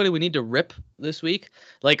 Is there anybody we need to rip this week?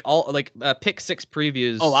 Pick 6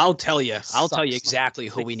 previews. Oh, I'll tell you. I'll tell you exactly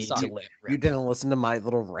who we need to rip. You didn't listen to my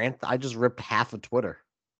little rant. I just ripped half of Twitter.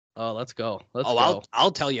 Oh, let's go.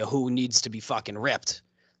 I'll tell you who needs to be fucking ripped.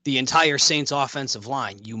 The entire Saints offensive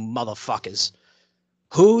line, you motherfuckers.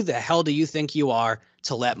 Who the hell do you think you are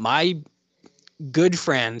to let my good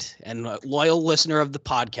friend and loyal listener of the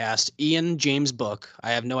podcast, Ian James Book. I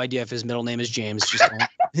have no idea if his middle name is James.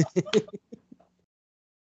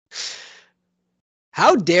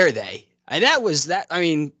 How dare they?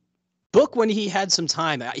 Book, when he had some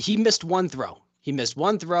time, he missed one throw.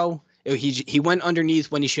 He went underneath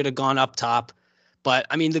when he should have gone up top. But,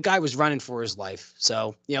 the guy was running for his life.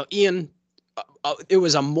 So, Ian, it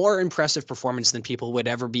was a more impressive performance than people would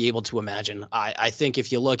ever be able to imagine. I think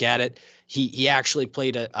if you look at it, he actually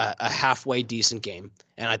played a halfway decent game.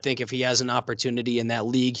 And I think if he has an opportunity in that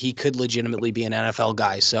league, he could legitimately be an NFL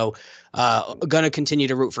guy. So going to continue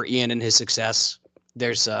to root for Ian and his success.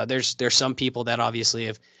 There's some people that obviously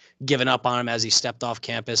have given up on him as he stepped off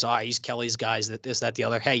campus. He's Kelly's guys, this, that, the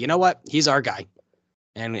other. Hey, you know what? He's our guy.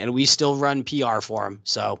 And we still run PR for him.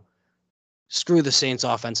 So screw the Saints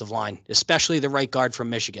offensive line, especially the right guard from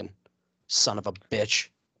Michigan. Son of a bitch.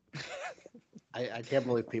 I can't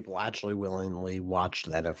believe people actually willingly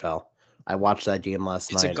watched the NFL. I watched that game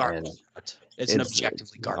last night. It's a garbage. It's an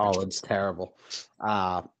objectively garbage. Oh, it's terrible.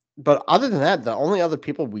 But other than that, the only other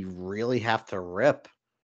people we really have to rip,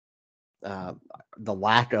 the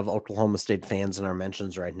lack of Oklahoma State fans in our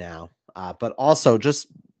mentions right now, but also just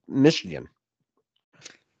Michigan.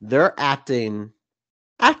 They're acting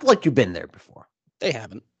like you've been there before. They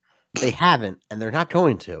haven't, and they're not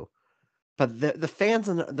going to. But the fans,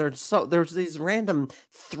 and there's these random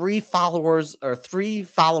 3 followers or 3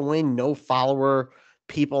 following, no follower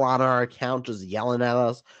people on our account just yelling at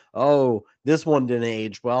us. Oh, this one didn't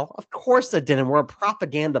age well. Of course it didn't. We're a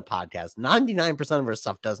propaganda podcast. 99% of our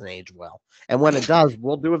stuff doesn't age well, and when it does,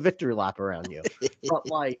 we'll do a victory lap around you.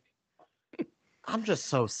 But I'm just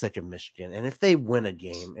so sick of Michigan. And if they win a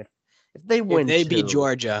game, if they beat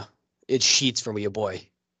Georgia, it's sheets for you, boy.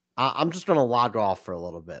 I'm just going to log off for a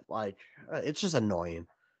little bit. It's just annoying.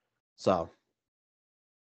 So,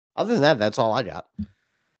 other than that, that's all I got.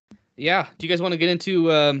 Yeah. Do you guys want to get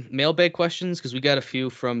into mailbag questions? Because we got a few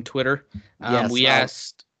from Twitter. Yes, we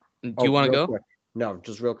asked. Do you want to go? Quick. No,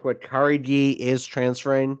 just real quick. Kari D is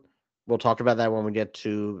transferring. We'll talk about that when we get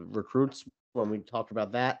to recruits. When we talk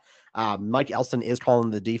about that, Mike Elston is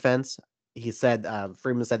calling the defense. He said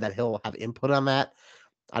Freeman said that he'll have input on that.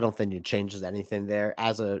 I don't think it changes anything there.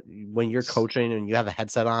 When you're coaching and you have a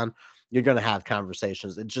headset on, you're going to have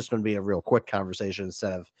conversations. It's just going to be a real quick conversation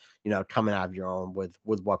instead of coming out of your own with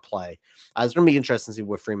what play. It's going to be interesting to see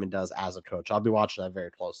what Freeman does as a coach. I'll be watching that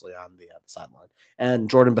very closely on the sideline. And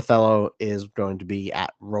Jordan Bethello is going to be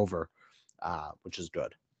at Rover, which is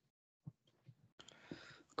good.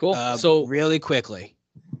 Cool. So really quickly,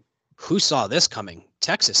 who saw this coming?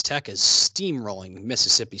 Texas Tech is steamrolling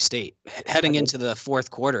Mississippi State. Heading into the fourth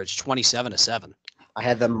quarter, it's 27-7. I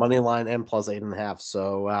had the money line and plus 8.5,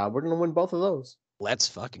 so we're going to win both of those. Let's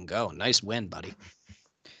fucking go. Nice win, buddy.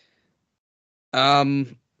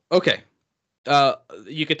 Okay.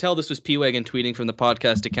 You could tell this was P-Wagon tweeting from the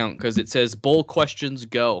podcast account because it says bowl questions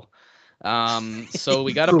go. So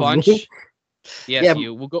we got a bunch. Yes, yeah.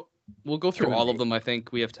 We'll go through all of them. I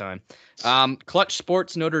think we have time. Clutch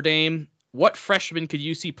Sports, Notre Dame. What freshman could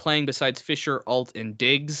you see playing besides Fisher, Alt, and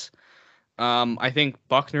Diggs? I think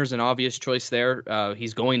Buckner's an obvious choice there.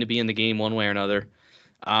 He's going to be in the game one way or another.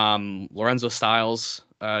 Lorenzo Styles,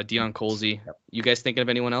 Deion Colsey. You guys thinking of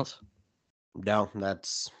anyone else? No,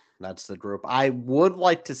 that's the group. I would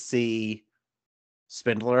like to see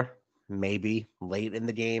Spindler maybe late in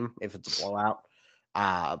the game if it's a blowout.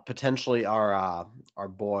 Potentially our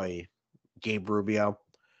boy Gabe Rubio.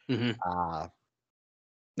 Mm-hmm.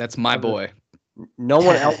 That's my boy. No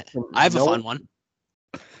one else. I have a fun one.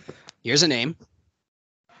 Here's a name.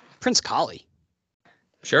 Prince Collie.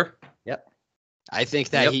 Sure. Yep. I think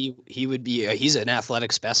that he would be. He's an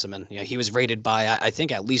athletic specimen. He was rated by I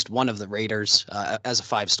think at least one of the Raiders as a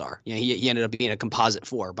 5-star. He ended up being a composite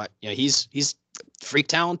 4, but he's freak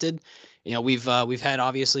talented. We've had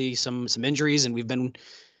obviously some injuries and we've been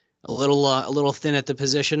a little thin at the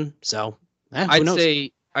position. So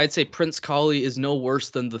I'd say Prince Collie is no worse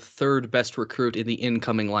than the third best recruit in the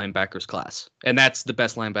incoming linebackers class, and that's the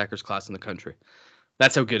best linebackers class in the country.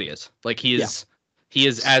 That's how good he is. Like he is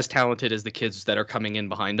as talented as the kids that are coming in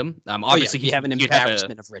behind him. Obviously, he have an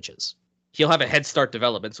embarrassment of riches. He'll have a head start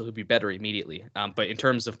development, so he'll be better immediately. But in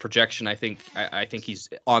terms of projection, I think he's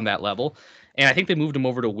on that level, and I think they moved him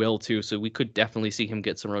over to Will too, so we could definitely see him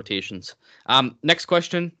get some rotations. Next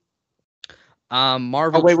question.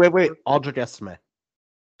 Marvel. Oh, wait. Aldrich Estimate.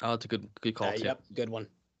 Oh, it's a good call too. Yep, good one.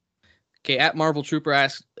 Okay, at Marvel Trooper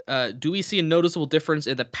asks, do we see a noticeable difference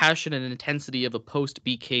in the passion and intensity of a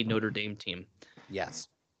post-BK Notre Dame team? Yes.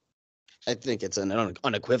 I think it's an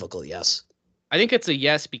unequivocal yes. I think it's a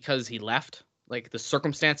yes because he left. Like the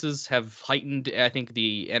circumstances have heightened, I think,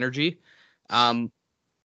 the energy. I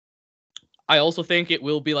also think it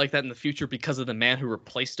will be like that in the future because of the man who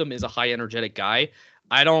replaced him is a high energetic guy.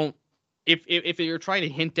 If you're trying to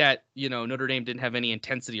hint at, Notre Dame didn't have any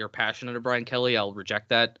intensity or passion under Brian Kelly, I'll reject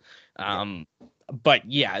that. But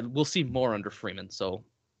yeah, we'll see more under Freeman. So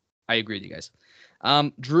I agree with you guys.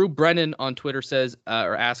 Drew Brennan on Twitter says,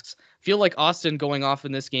 or asks, feel like Austin going off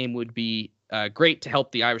in this game would be great to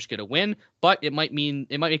help the Irish get a win, but it might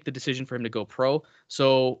make the decision for him to go pro.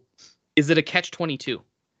 So is it a catch-22?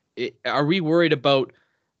 Are we worried about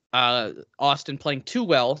Austin playing too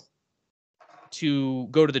well to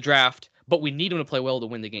go to the draft, but we need him to play well to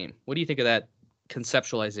win the game? What do you think of that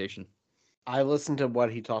conceptualization? I listened to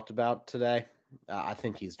what he talked about today. I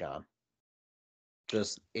think he's gone.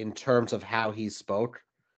 Just in terms of how he spoke,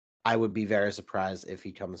 I would be very surprised if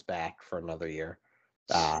he comes back for another year.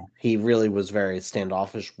 He really was very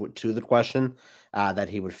standoffish to the question, that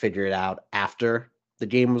he would figure it out after the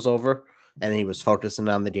game was over, and he was focusing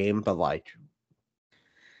on the game. But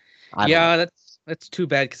that's too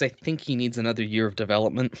bad because I think he needs another year of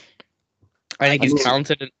development. I think he's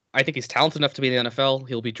talented. I think he's talented enough to be in the NFL.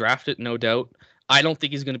 He'll be drafted, no doubt. I don't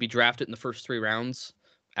think he's going to be drafted in the first 3 rounds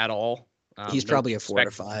at all. He's probably a 4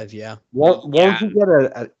 to 5, yeah. Won't he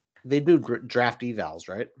get they do draft evals,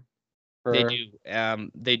 right?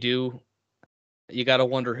 They do. You got to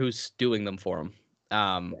wonder who's doing them for him.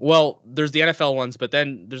 Well, there's the NFL ones, but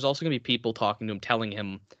then there's also going to be people talking to him, telling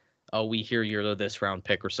him, oh, we hear you're this round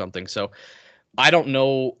pick or something. So I don't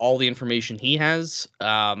know all the information he has.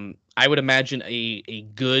 I would imagine a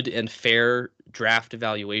good and fair draft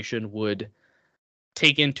evaluation would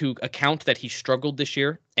take into account that he struggled this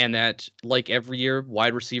year and that, like every year,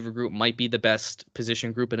 wide receiver group might be the best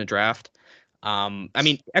position group in a draft.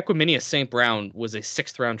 Equiminius St. Brown was a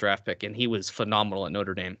 6th round draft pick, and he was phenomenal at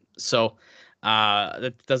Notre Dame. So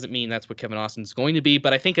that doesn't mean that's what Kevin Austin's going to be,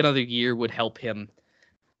 but I think another year would help him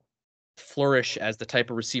flourish as the type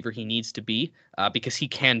of receiver he needs to be, because he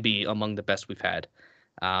can be among the best we've had.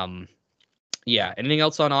 Yeah. Anything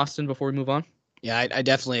else on Austin before we move on? Yeah, I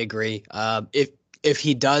definitely agree. If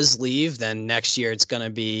he does leave, then next year it's going to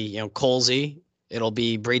be, Colsey. It'll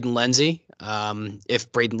be Braden Lenzy.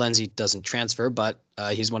 If Braden Lenzy doesn't transfer, but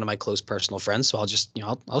he's one of my close personal friends, so I'll just,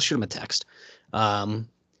 I'll shoot him a text.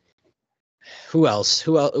 Who else?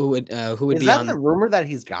 Who would Is be that on the rumor that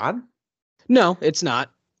he's gone? No, it's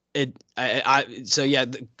not. So yeah,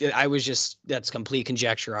 I was just, that's complete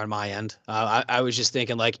conjecture on my end. I was just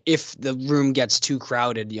thinking, like, if the room gets too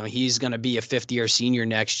crowded, he's going to be a 50-year senior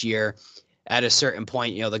next year. At a certain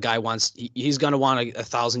point, the guy he's going to want a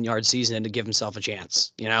 1,000-yard season and to give himself a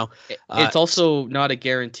chance. It's also not a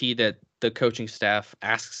guarantee that the coaching staff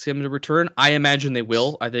asks him to return. I imagine they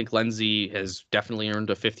will. I think Lenzy has definitely earned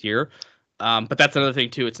a 5th year. But that's another thing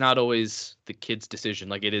too. It's not always the kid's decision.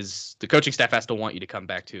 Like, it is, the coaching staff has to want you to come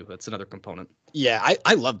back too. That's another component. Yeah,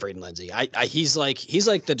 I love Braden Lenzy. He's like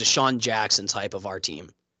the Deshaun Jackson type of our team,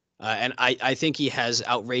 and I think he has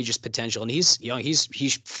outrageous potential. And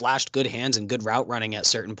he's flashed good hands and good route running at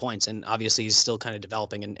certain points. And obviously he's still kind of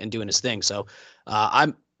developing and doing his thing. So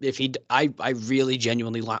I really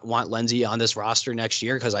genuinely want Lenzy on this roster next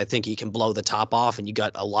year, because I think he can blow the top off, and you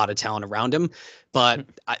got a lot of talent around him. But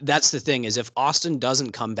that's the thing, is if Austin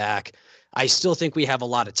doesn't come back, I still think we have a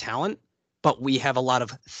lot of talent, but we have a lot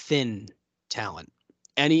of thin talent.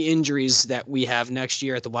 Any injuries that we have next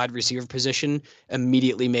year at the wide receiver position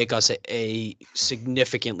immediately make us a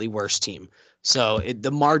significantly worse team. So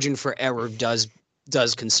the margin for error does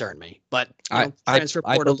concern me. But transfer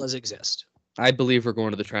portal does exist. I believe we're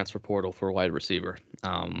going to the transfer portal for a wide receiver.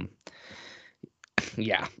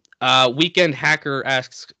 Yeah. Weekend Hacker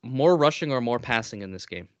asks, more rushing or more passing in this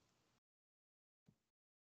game?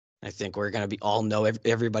 I think we're going to all know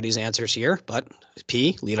everybody's answers here, but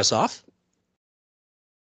P, lead us off.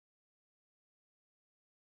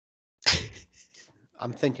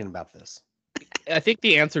 I'm thinking about this. I think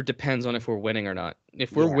the answer depends on if we're winning or not.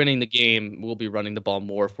 If we're winning the game, we'll be running the ball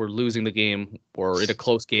more. If we're losing the game or in a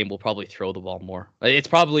close game, we'll probably throw the ball more. It's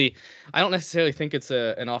probably, I don't necessarily think it's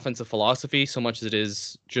an offensive philosophy so much as it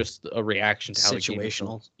is just a reaction to how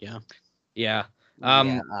situational. Yeah.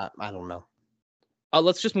 I don't know.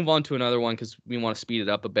 Let's just move on to another one because we want to speed it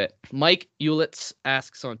up a bit. Mike Ulitz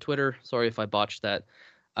asks on Twitter, sorry if I botched that,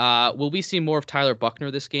 will we see more of Tyler Buckner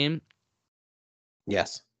this game?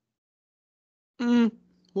 Yes.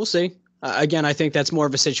 We'll see. Again, I think that's more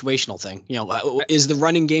of a situational thing. Is the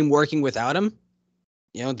running game working without him?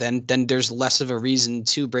 Then there's less of a reason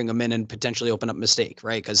to bring him in and potentially open up mistake,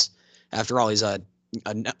 right? Because after all, he's a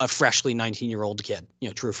freshly 19-year-old kid,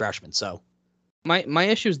 true freshman. So my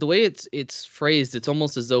issue is the way it's phrased. It's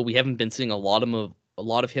almost as though we haven't been seeing a lot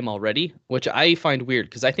of him already, which I find weird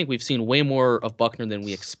because I think we've seen way more of Buckner than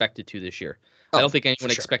we expected to this year. I don't think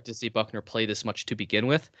anyone expected to see Buckner play this much to begin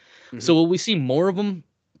with. Mm-hmm. So will we see more of him?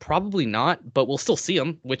 Probably not, but we'll still see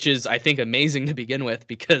him, which is, I think, amazing to begin with,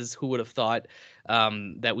 because who would have thought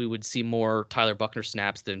that we would see more Tyler Buckner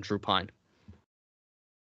snaps than Drew Pine?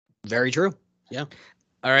 Very true. Yeah.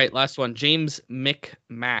 All right, last one. James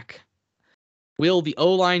McMack. Will the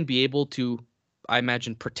O-line be able to, I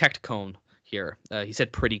imagine, protect Cone here? He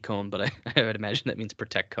said pretty Cone, but I would imagine that means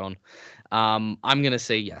protect Cone. I'm going to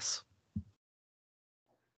say yes.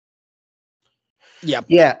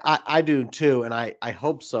 Yeah, I do too, and I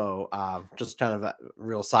hope so. Just kind of a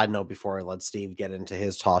real side note before I let Steve get into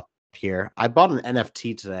his talk here. I bought an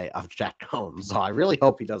NFT today of Jack Cone, so I really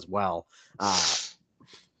hope he does well.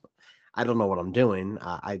 I don't know what I'm doing.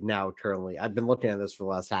 I've been looking at this for the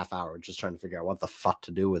last half hour, just trying to figure out what the fuck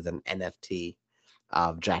to do with an NFT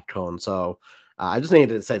of Jack Cone. So I just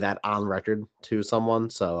needed to say that on record to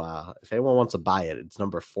someone. So if anyone wants to buy it, it's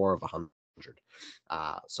number 4 of 100.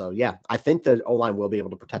 So yeah, I think the O-line will be able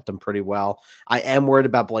to protect him pretty well. I am worried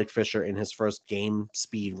about Blake Fisher in his first game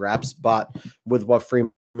speed reps, but with what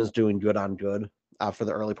Freeman is doing good on good for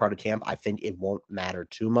the early part of camp, I think it won't matter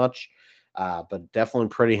too much. But definitely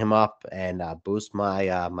pretty him up and boost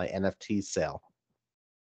my my NFT sale.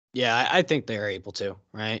 Yeah, I think they're able to,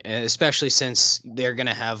 right? Especially since they're going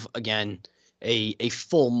to have, again, a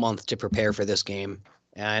full month to prepare for this game.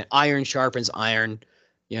 And iron sharpens iron.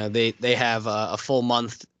 They have a full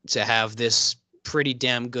month to have this pretty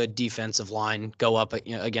damn good defensive line go up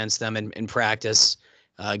against them in practice,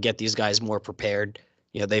 get these guys more prepared.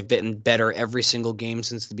 They've been better every single game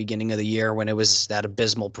since the beginning of the year when it was that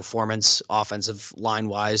abysmal performance offensive line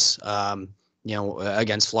wise,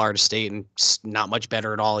 against Florida State, and not much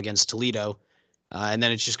better at all against Toledo. And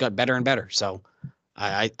then it's just got better and better. So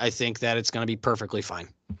I think that it's going to be perfectly fine.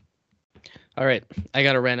 All right, I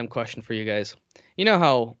got a random question for you guys. You know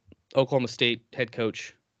how Oklahoma State head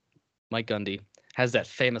coach Mike Gundy has that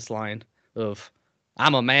famous line of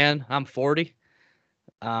 "I'm a man, I'm 40."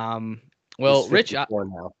 Well, He's Rich, 54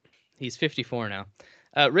 now. he's 54 now.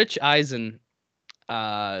 Rich Eisen,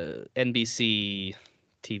 NBC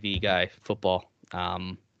TV guy, football,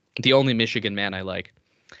 the only Michigan man I like.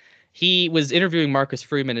 He was interviewing Marcus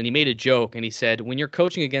Freeman, and he made a joke, and he said, "When you're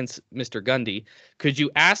coaching against Mr. Gundy, could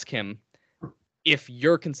you ask him if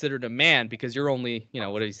you're considered a man because you're only,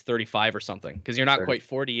 what he's 35 or something, because you're not 30. quite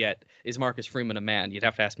 40 yet. Is Marcus Freeman a man?" You'd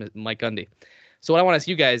have to ask Mike Gundy. So what I want to ask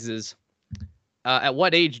you guys is, at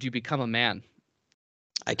what age do you become a man?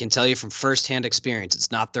 I can tell you from firsthand experience,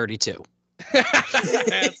 it's not 32.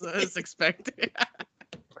 That's expected.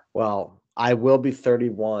 Well, I will be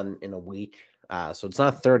 31 in a week, so it's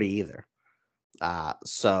not 30 either.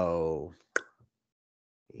 So,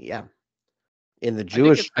 yeah. In the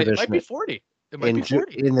Jewish tradition, it might be 40. It might be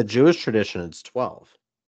 40. In the Jewish tradition, it's 12.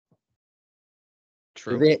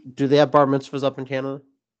 True. Do they have bar mitzvahs up in Canada?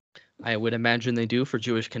 I would imagine they do for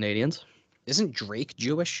Jewish Canadians. Isn't Drake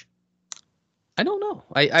Jewish? I don't know.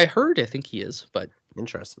 I think he is, but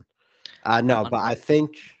Interesting. No, but I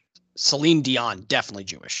think Celine Dion, definitely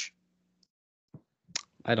Jewish.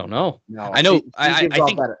 I don't know. no. I know. She I gives off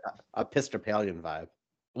think that Episcopalian vibe.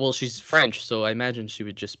 Well, she's French, so I imagine she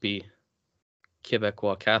would just be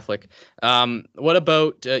Quebecois Catholic. What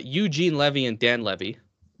about Eugene Levy and Dan Levy?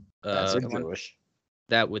 That's Jewish.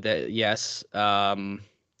 Yes.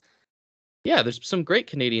 Yeah, there's some great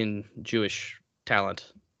Canadian Jewish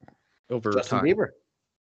talent over Justin time. Bieber.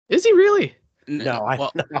 Is he really? No,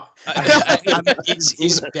 Well,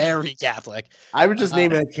 he's very Catholic. I would just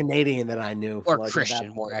name it a Canadian that I knew. Or like, Christian,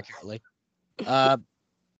 more accurately.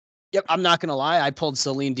 Yep, I'm not going to lie. I pulled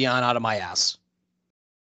Celine Dion out of my ass.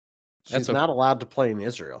 She's not allowed to play in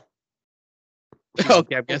Israel.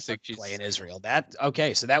 Okay, I'm guessing she's Play in Israel.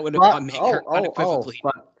 So that would But, make her unequivocally.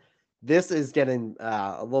 but this is getting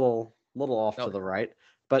a little off to the right.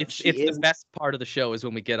 But it's the best part of the show is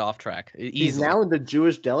when we get off track. She's now in the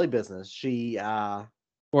Jewish deli business. She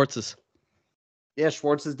Schwartz's. Yeah,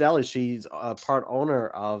 Schwartz's Deli. She's a part owner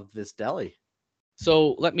of this deli.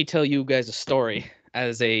 So let me tell you guys a story.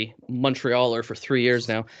 As a Montrealer for 3 years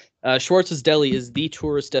now, Schwartz's Deli is the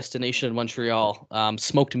tourist destination in Montreal.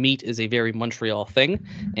 Smoked meat is a very Montreal thing,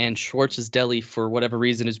 and Schwartz's Deli, for whatever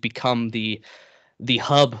reason, has become the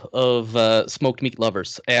hub of smoked meat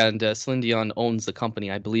lovers. And Celine Dion owns the company,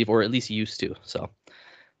 I believe, or at least used to. So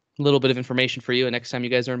a little bit of information for you next time you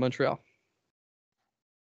guys are in Montreal.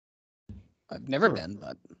 I've never been,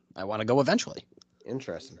 but I want to go eventually.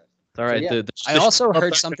 Interesting. All right. So, yeah. I also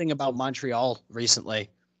heard something about Montreal recently.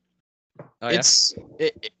 Oh, yeah?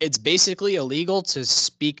 It's basically illegal to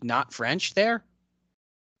speak not French there.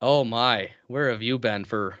 Oh my, where have you been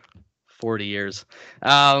for 40 years?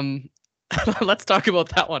 Let's talk about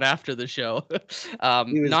that one after the show.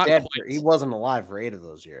 He was not dead. quite. He wasn't alive for 8 of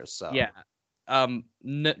those years. So Yeah.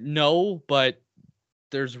 No, but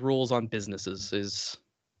there's rules on businesses is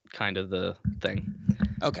kind of the thing.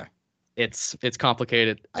 Okay. It's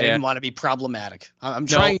complicated. I didn't want to be problematic. I'm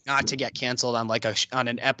trying not to get canceled on on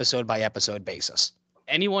an episode by episode basis.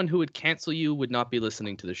 Anyone who would cancel you would not be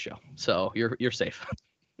listening to the show, so you're safe.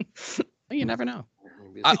 You never know.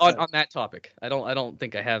 On that topic, I don't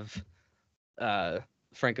think I have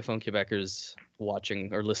Francophone Quebecers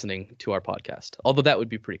watching or listening to our podcast. Although that would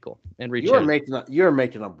be pretty cool. And reach out. You're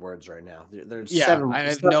making up words right now. There's I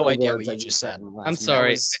have no idea what you just said. I'm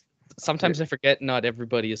sorry. Sometimes I forget not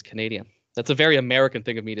everybody is Canadian. That's a very American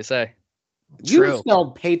thing of me to say. You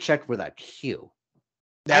spelled paycheck with a Q.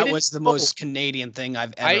 That was the most Canadian thing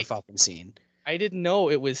I've ever fucking seen. I didn't know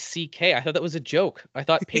it was CK. I thought that was a joke. I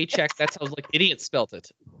thought paycheck, that's how like idiots spelled it.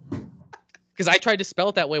 Because I tried to spell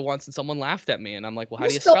it that way once and someone laughed at me and I'm like, well, how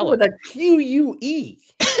do you spell it? With a Q-U-E.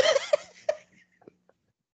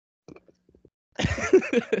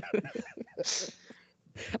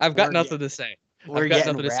 I've got nothing to say. We're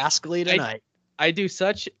getting rascally tonight. I do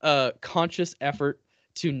such a conscious effort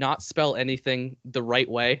to not spell anything the right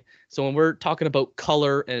way. So when we're talking about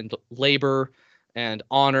color and labor and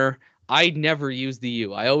honor, I never use the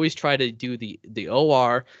U. I always try to do the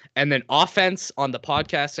OR. And then offense on the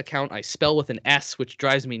podcast account, I spell with an S, which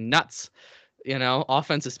drives me nuts.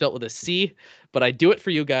 Offense is spelled with a C, but I do it for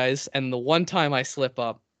you guys. And the one time I slip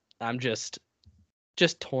up, I'm just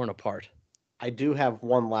torn apart. I do have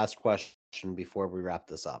one last question before we wrap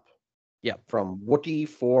this up. Yeah. From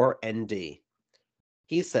Wookie4ND.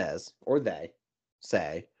 He says, or they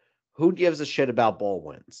say, who gives a shit about bowl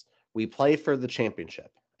wins? We play for the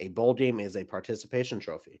championship. A bowl game is a participation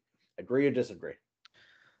trophy. Agree or disagree?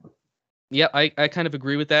 Yeah, I kind of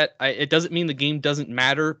agree with that. It doesn't mean the game doesn't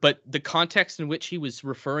matter, but the context in which he was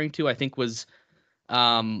referring to, I think, was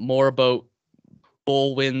more about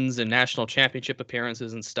bowl wins and national championship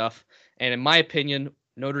appearances and stuff. And in my opinion,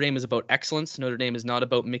 Notre Dame is about excellence. Notre Dame is not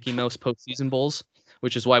about Mickey Mouse postseason bowls,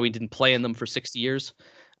 which is why we didn't play in them for 60 years.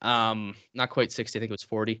 Not quite 60, I think it was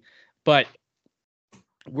 40. But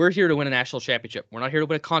we're here to win a national championship. We're not here to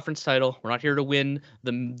win a conference title. We're not here to win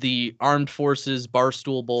the Armed Forces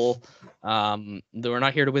Barstool Bowl. We're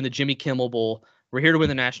not here to win the Jimmy Kimmel Bowl. We're here to win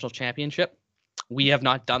the national championship. We have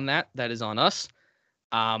not done that. That is on us.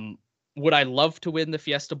 Would I love to win the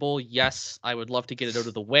Fiesta Bowl? Yes, I would love to get it out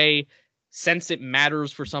of the way. Since it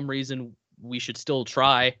matters for some reason, we should still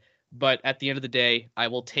try. But at the end of the day, I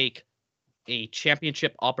will take a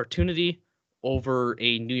championship opportunity over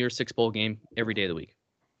a New Year's Six Bowl game every day of the week.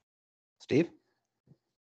 Steve?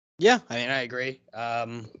 Yeah, I mean, I agree.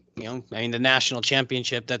 The national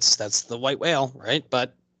championship, that's the white whale, right?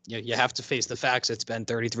 But you have to face the facts. It's been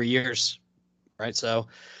 33 years, right? So,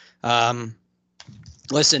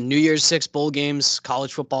 listen, New Year's Six bowl games,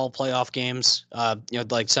 college football playoff games,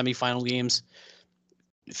 like semifinal games.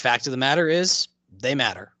 Fact of the matter is, they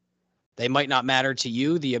matter. They might not matter to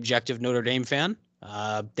you, the objective Notre Dame fan.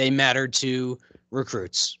 They matter to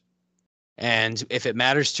recruits. And if it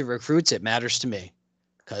matters to recruits, it matters to me,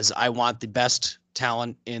 because I want the best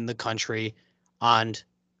talent in the country on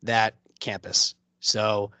that campus.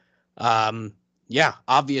 So,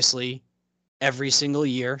 obviously, every single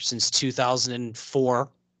year since 2004,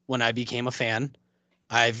 when I became a fan,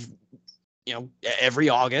 I've, every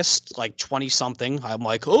August, like 20 something, I'm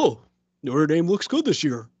like, oh, Notre Dame looks good this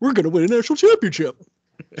year. We're going to win a national championship.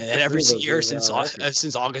 And every year since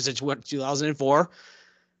August of 2004,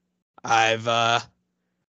 I've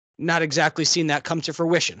not exactly seen that come to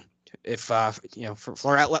fruition, if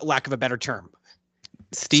for lack of a better term.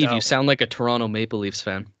 Steve, you sound like a Toronto Maple Leafs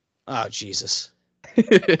fan. Oh, Jesus.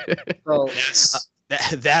 So,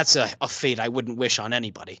 that's a fate I wouldn't wish on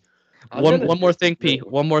anybody. One more thing, P.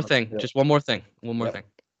 One more thing. Yeah. Just one more thing. Thing.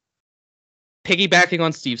 Piggybacking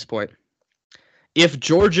on Steve's point, if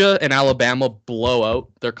Georgia and Alabama blow out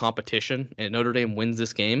their competition and Notre Dame wins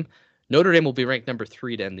this game, Notre Dame will be ranked number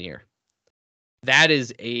 3 to end the year. That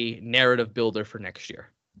is a narrative builder for next year.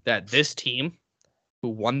 That this team, who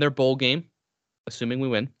won their bowl game, assuming we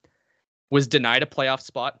win, was denied a playoff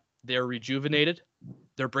spot. They're rejuvenated.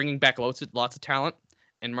 They're bringing back lots of talent,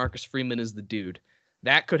 and Marcus Freeman is the dude.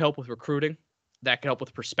 That could help with recruiting. That could help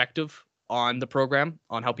with perspective on the program,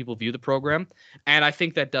 on how people view the program, and I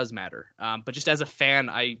think that does matter. But just as a fan,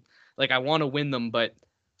 I want to win them, but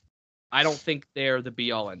I don't think they're the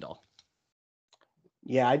be-all, end-all.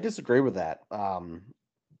 Yeah, I disagree with that.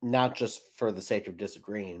 Not just for the sake of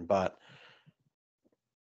disagreeing, but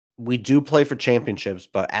we do play for championships.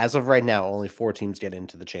 But as of right now, only 4 teams get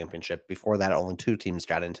into the championship. Before that, only 2 teams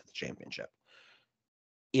got into the championship.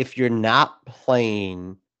 If you're not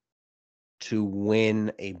playing to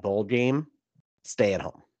win a bowl game, stay at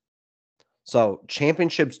home. So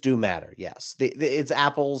championships do matter. Yes, it's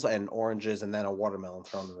apples and oranges, and then a watermelon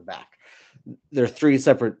thrown in the back. There are three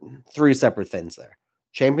separate things there.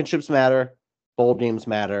 Championships matter. Bowl games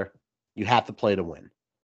matter. You have to play to win.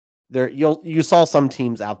 You saw some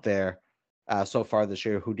teams out there so far this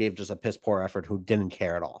year who gave just a piss poor effort, who didn't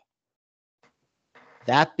care at all.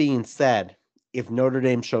 That being said, if Notre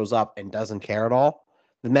Dame shows up and doesn't care at all,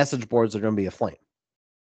 the message boards are going to be aflame.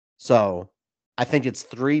 So I think it's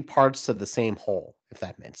 3 parts to the same whole, if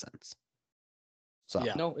that makes sense. So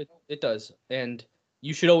Yeah. No, it does. And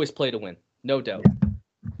you should always play to win. No doubt.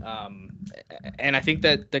 And I think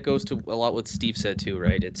that goes to a lot what Steve said too,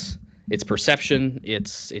 right? It's perception.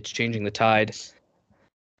 It's changing the tide.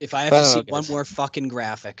 If I have to see one more fucking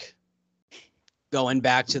graphic going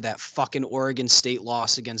back to that fucking Oregon State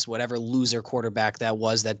loss against whatever loser quarterback that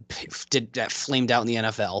was that flamed out in the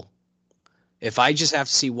NFL. If I just have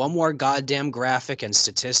to see one more goddamn graphic and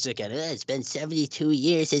statistic and it's been 72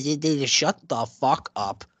 years, shut the fuck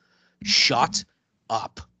up. Shut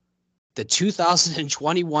up. The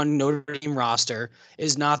 2021 Notre Dame roster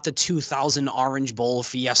is not the 2000 Orange Bowl,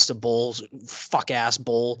 Fiesta Bowl, fuck-ass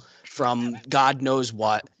bowl from God knows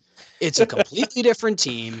what. It's a completely different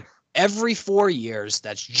team. Every 4 years,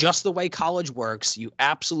 that's just the way college works. You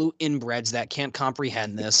absolute inbreds that can't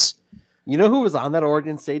comprehend this. you know who was on that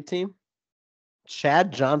Oregon State team?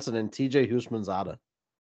 Chad Johnson and TJ Houshmandzadeh.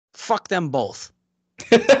 Fuck them both.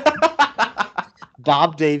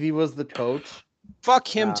 Bob Davie was the coach. Fuck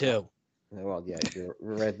him too. Well, yeah, you're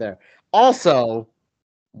right there. Also,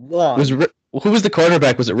 Who was the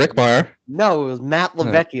quarterback? Was it Rick Meyer? No, it was Matt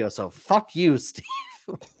LaVecchio. So fuck you, Steve.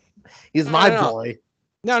 He's my boy.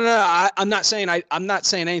 No. I'm not saying I'm not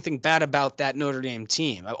saying anything bad about that Notre Dame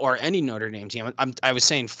team or any Notre Dame team. I was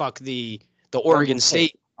saying fuck the Oregon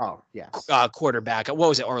State Oh, yes. quarterback. What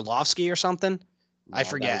was it, Orlovsky or something? No, I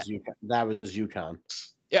forget. That was UConn.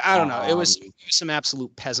 Yeah, I don't know. It was some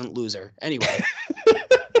absolute peasant loser. Anyway,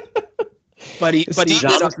 but he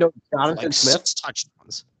Jonathan Smith. 6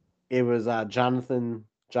 touchdowns. It was Jonathan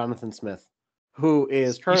Smith, who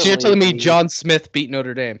is currently. You're telling me John Smith beat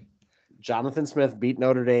Notre Dame? Jonathan Smith beat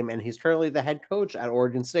Notre Dame, and he's currently the head coach at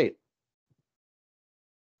Oregon State.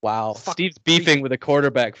 Wow. Steve's beefing with a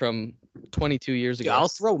quarterback from 22 years ago. Yeah, I'll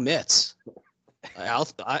throw mitts. I'll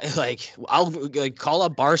call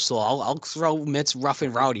up Barstool. I'll throw mitts rough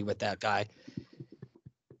and rowdy with that guy.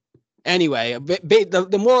 Anyway,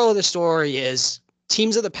 the moral of the story is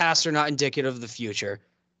teams of the past are not indicative of the future.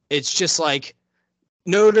 It's just like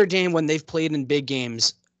Notre Dame when they've played in big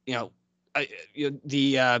games. The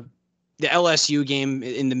LSU game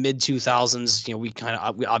in the mid 2000s. We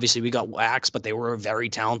obviously got waxed, but they were a very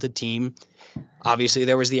talented team. Obviously,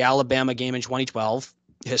 there was the Alabama game in 2012.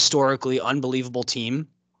 Historically unbelievable team.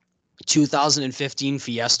 2015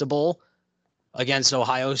 Fiesta Bowl against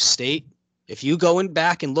Ohio State. If you go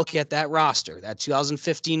back and look at that roster, that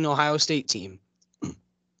 2015 Ohio State team,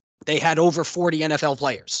 they had over 40 NFL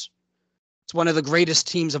players. It's one of the greatest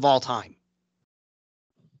teams of all time.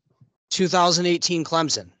 2018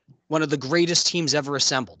 Clemson, one of the greatest teams ever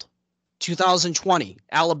assembled. 2020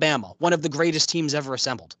 Alabama, one of the greatest teams ever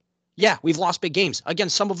assembled. Yeah, we've lost big games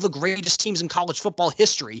against some of the greatest teams in college football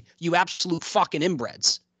history. You absolute fucking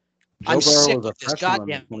inbreds. I'm sick of this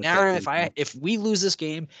goddamn narrative. If we lose this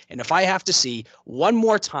game, and if I have to see one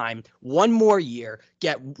more time, one more year,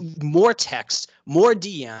 get more texts, more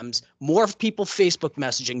DMs, more people Facebook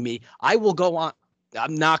messaging me, I will go on.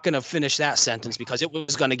 I'm not going to finish that sentence because it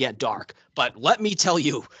was going to get dark. But let me tell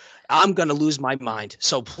you, I'm going to lose my mind.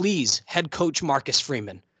 So please, head coach Marcus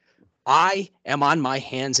Freeman, I am on my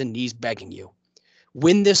hands and knees begging you.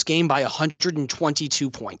 Win this game by 122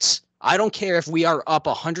 points. I don't care if we are up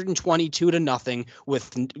 122-0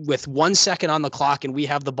 with 1 second on the clock and we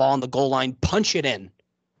have the ball on the goal line. Punch it in.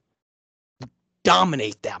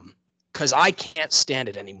 Dominate them because I can't stand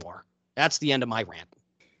it anymore. That's the end of my rant.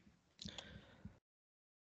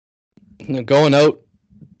 Going out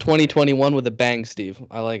 2021 with a bang, Steve.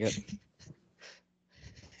 I like it.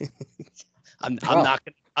 I'm not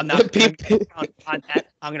gonna on that.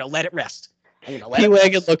 I'm gonna let it rest.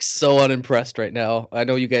 P-Wagon looks so unimpressed right now. I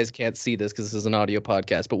know you guys can't see this because this is an audio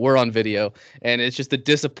podcast, but we're on video, and it's just the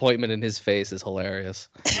disappointment in his face is hilarious.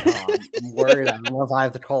 I'm worried. I don't know if I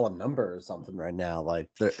have to call a number or something right now. Like,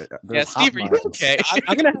 yeah, Steve, are you okay?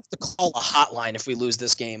 I'm gonna have to call a hotline if we lose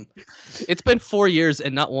this game. It's been 4 years,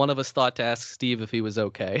 and not one of us thought to ask Steve if he was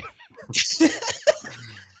okay.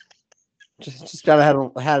 just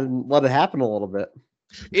gotta let it happen a little bit.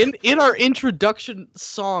 In our introduction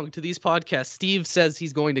song to these podcasts, Steve says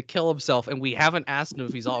he's going to kill himself, and we haven't asked him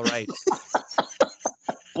if he's all right.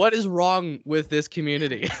 What is wrong with this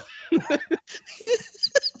community?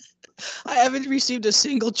 I haven't received a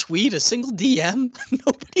single tweet, a single DM.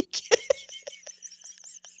 Nobody cares.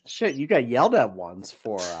 Shit, you got yelled at once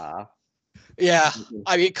for. Yeah,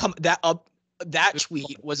 I mean, that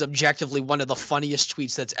tweet was objectively one of the funniest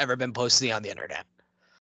tweets that's ever been posted on the internet.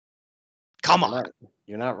 Come on.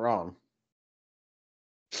 You're not wrong.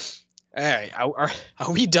 All right, are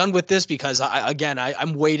we done with this? Because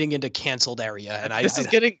I'm wading into canceled area, and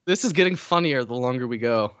this is getting funnier the longer we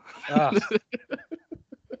go.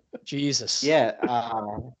 Jesus. Yeah.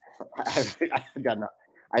 I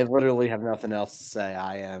literally have nothing else to say.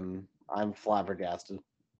 I'm flabbergasted.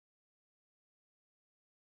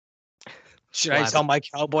 Should I tell my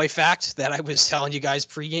cowboy fact that I was telling you guys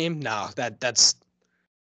pregame? No, that's.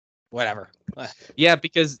 Whatever. Yeah,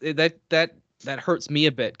 because that hurts me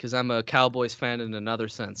a bit because I'm a Cowboys fan in another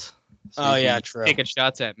sense. So true. Taking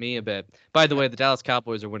shots at me a bit. By the way, the Dallas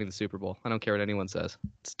Cowboys are winning the Super Bowl. I don't care what anyone says.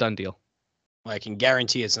 It's a done deal. Well, I can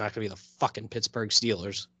guarantee it's not going to be the fucking Pittsburgh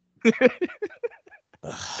Steelers.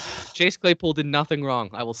 Chase Claypool did nothing wrong.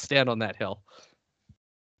 I will stand on that hill.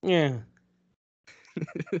 Yeah.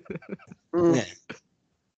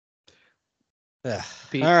 Yeah.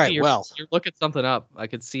 Pete, all right. you're looking something up. I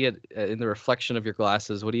could see it in the reflection of your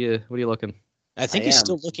glasses. What are you looking? I think he's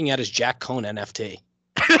still looking at his Jack Cohn NFT.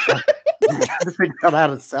 I gotta figure out how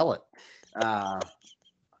to sell it. I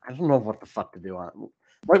don't know what the fuck to do on it.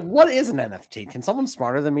 Like, what is an NFT? Can someone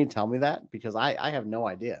smarter than me tell me that? Because I have no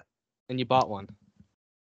idea. And you bought one.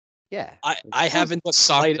 Yeah. I haven't the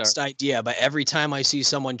slightest idea, but every time I see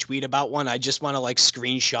someone tweet about one, I just want to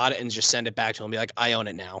screenshot it and just send it back to them and be like, I own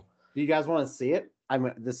it now. Do you guys want to see it?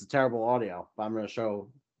 This is terrible audio, but I'm gonna show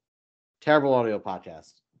terrible audio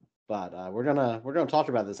podcast. But we're gonna talk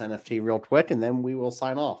about this NFT real quick, and then we will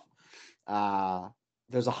sign off.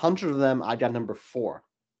 There's 100 of them. I got number 4.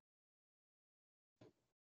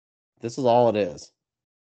 This is all it is.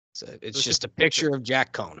 So it's just a picture of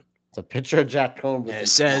Jack Cohn. It's a picture of Jack Cohn. And it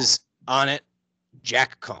says on it,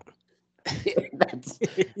 Jack Cohn. That's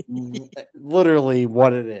literally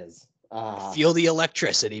what it is. Feel the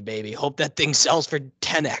electricity, baby. Hope that thing sells for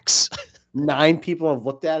 10x. 9 people have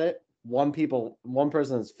looked at it. One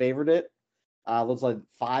person has favored it. Looks like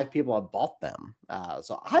 5 people have bought them.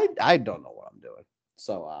 So I don't know what I'm doing.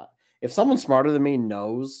 So if someone smarter than me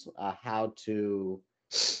knows how to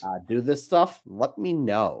do this stuff, let me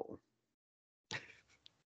know.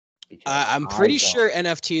 I'm pretty sure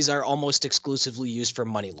NFTs are almost exclusively used for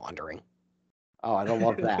money laundering. Oh, I don't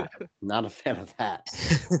love that. Not a fan of that.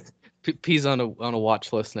 P's on a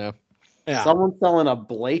watch list now. Yeah. Someone's selling a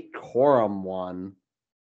Blake Corum one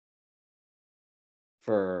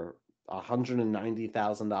for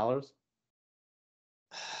 $190,000.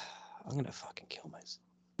 I'm gonna fucking kill myself.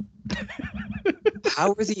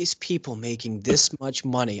 How are these people making this much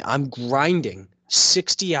money? I'm grinding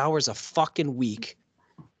 60 hours a fucking week,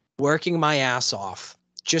 working my ass off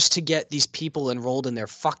just to get these people enrolled in their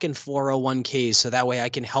fucking 401ks so that way I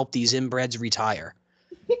can help these inbreds retire.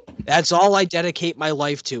 That's all I dedicate my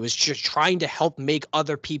life to, is just trying to help make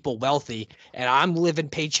other people wealthy. And I'm living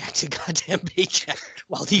paycheck to goddamn paycheck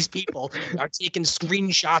while these people are taking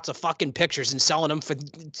screenshots of fucking pictures and selling them for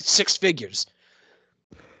 6 figures.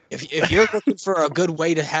 If you're looking for a good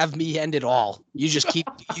way to have me end it all, you keep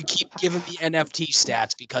giving me NFT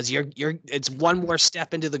stats, because it's one more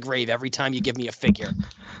step into the grave every time you give me a figure.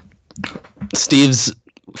 Steve's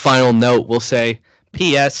final note will say,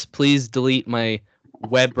 P.S. Please delete my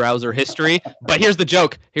web browser history. But here's the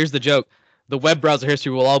joke. The web browser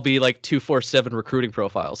history will all be like 247 recruiting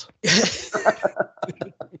profiles.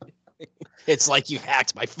 It's like you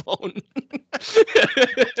hacked my phone.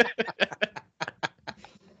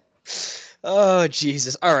 Oh,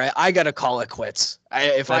 Jesus. All right. I got to call it quits.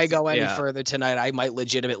 If I go any further tonight, I might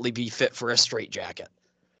legitimately be fit for a straitjacket.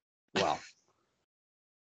 Well.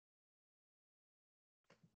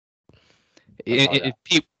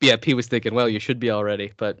 P was thinking, well, you should be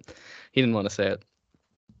already, but he didn't want to say it.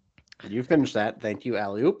 You finished that. Thank you,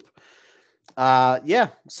 Alley-oop.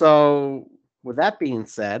 So with that being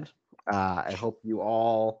said, I hope you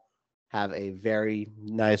all have a very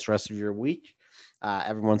nice rest of your week.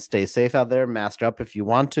 Everyone stay safe out there. Mask up if you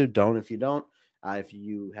want to. Don't if you don't. If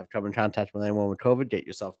you have come in contact with anyone with COVID, get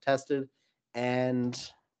yourself tested. And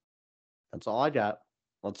that's all I got.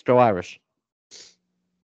 Let's go Irish.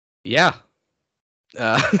 Yeah.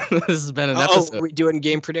 This has been an episode. Are we doing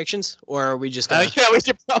game predictions, or are we just we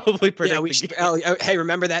should probably predict. Yeah, we should. Hey,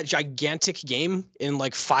 remember that gigantic game in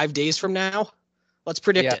like 5 days from now? Let's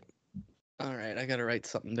predict it. All right, I gotta write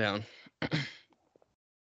something down.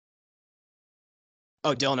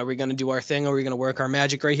 Oh, Dylan, are we going to do our thing? Or are we going to work our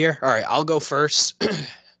magic right here? All right, I'll go first.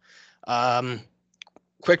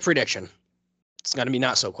 Quick prediction. It's going to be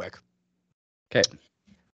not so quick. Okay.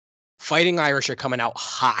 Fighting Irish are coming out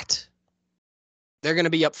hot. They're going to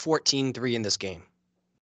be up 14-3 in this game.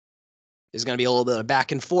 There's going to be a little bit of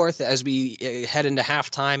back and forth as we head into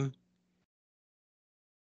halftime.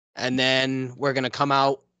 And then we're going to come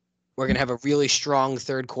out. We're going to have a really strong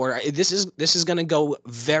third quarter. This is going to go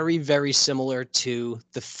very, very similar to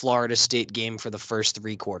the Florida State game for the first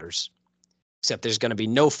 3 quarters. Except there's going to be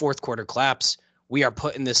no fourth quarter claps. We are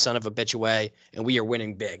putting this son of a bitch away, and we are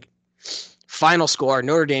winning big. Final score,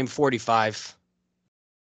 Notre Dame 45.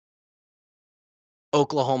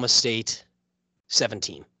 Oklahoma State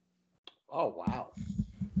 17. Oh, wow.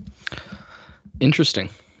 Interesting.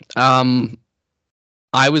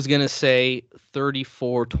 I was going to say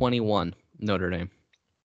 34-21 Notre Dame.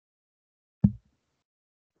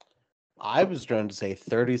 I was going to say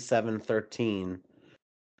 37-13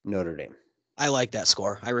 Notre Dame. I like that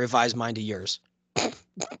score. I revised mine to yours.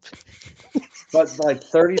 But like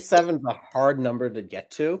 37 is a hard number to get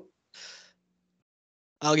to.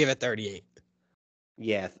 I'll give it 38.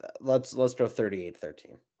 Yeah, let's go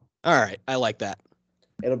 38-13. All right, I like that.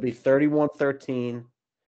 It'll be 31-13.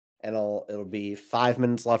 And it'll be 5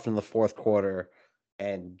 minutes left in the fourth quarter,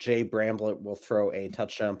 and Jay Bramblett will throw a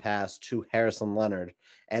touchdown pass to Harrison Leonard,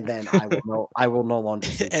 and then I will no longer.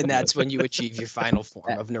 And that's when you achieve your final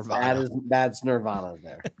form of Nirvana. That's Nirvana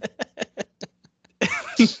there.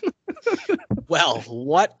 Well,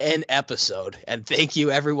 what an episode. And thank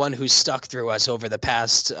you everyone who stuck through us over the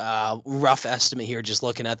past rough estimate here, just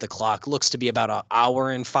looking at the clock. Looks to be about an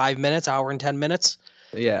hour and 5 minutes, hour and 10 minutes.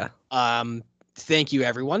 Yeah. thank you,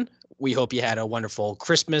 everyone. We hope you had a wonderful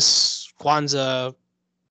Christmas, Kwanzaa,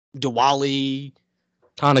 Diwali,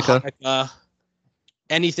 Hanukkah.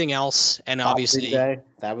 anything else. And Boxing obviously, Day,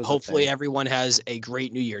 that was a hopefully thing. everyone has a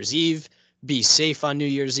great New Year's Eve. Be safe on New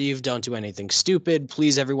Year's Eve. Don't do anything stupid.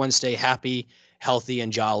 Please, everyone, stay happy, healthy,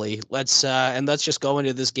 and jolly. Let's just go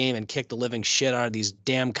into this game and kick the living shit out of these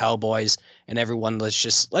damn Cowboys. And everyone, let's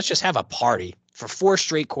just have a party for 4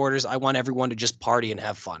 straight quarters. I want everyone to just party and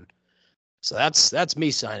have fun. So that's me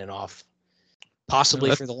signing off.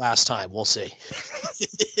 Possibly for the last time. We'll see.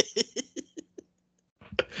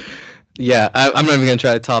 Yeah, I'm not even going to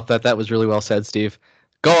try to top that. That was really well said, Steve.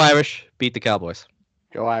 Go Irish. Beat the Cowboys.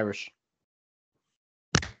 Go Irish.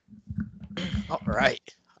 All right.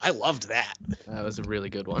 I loved that. That was a really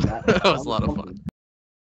good one. That That was a was lot of something. fun.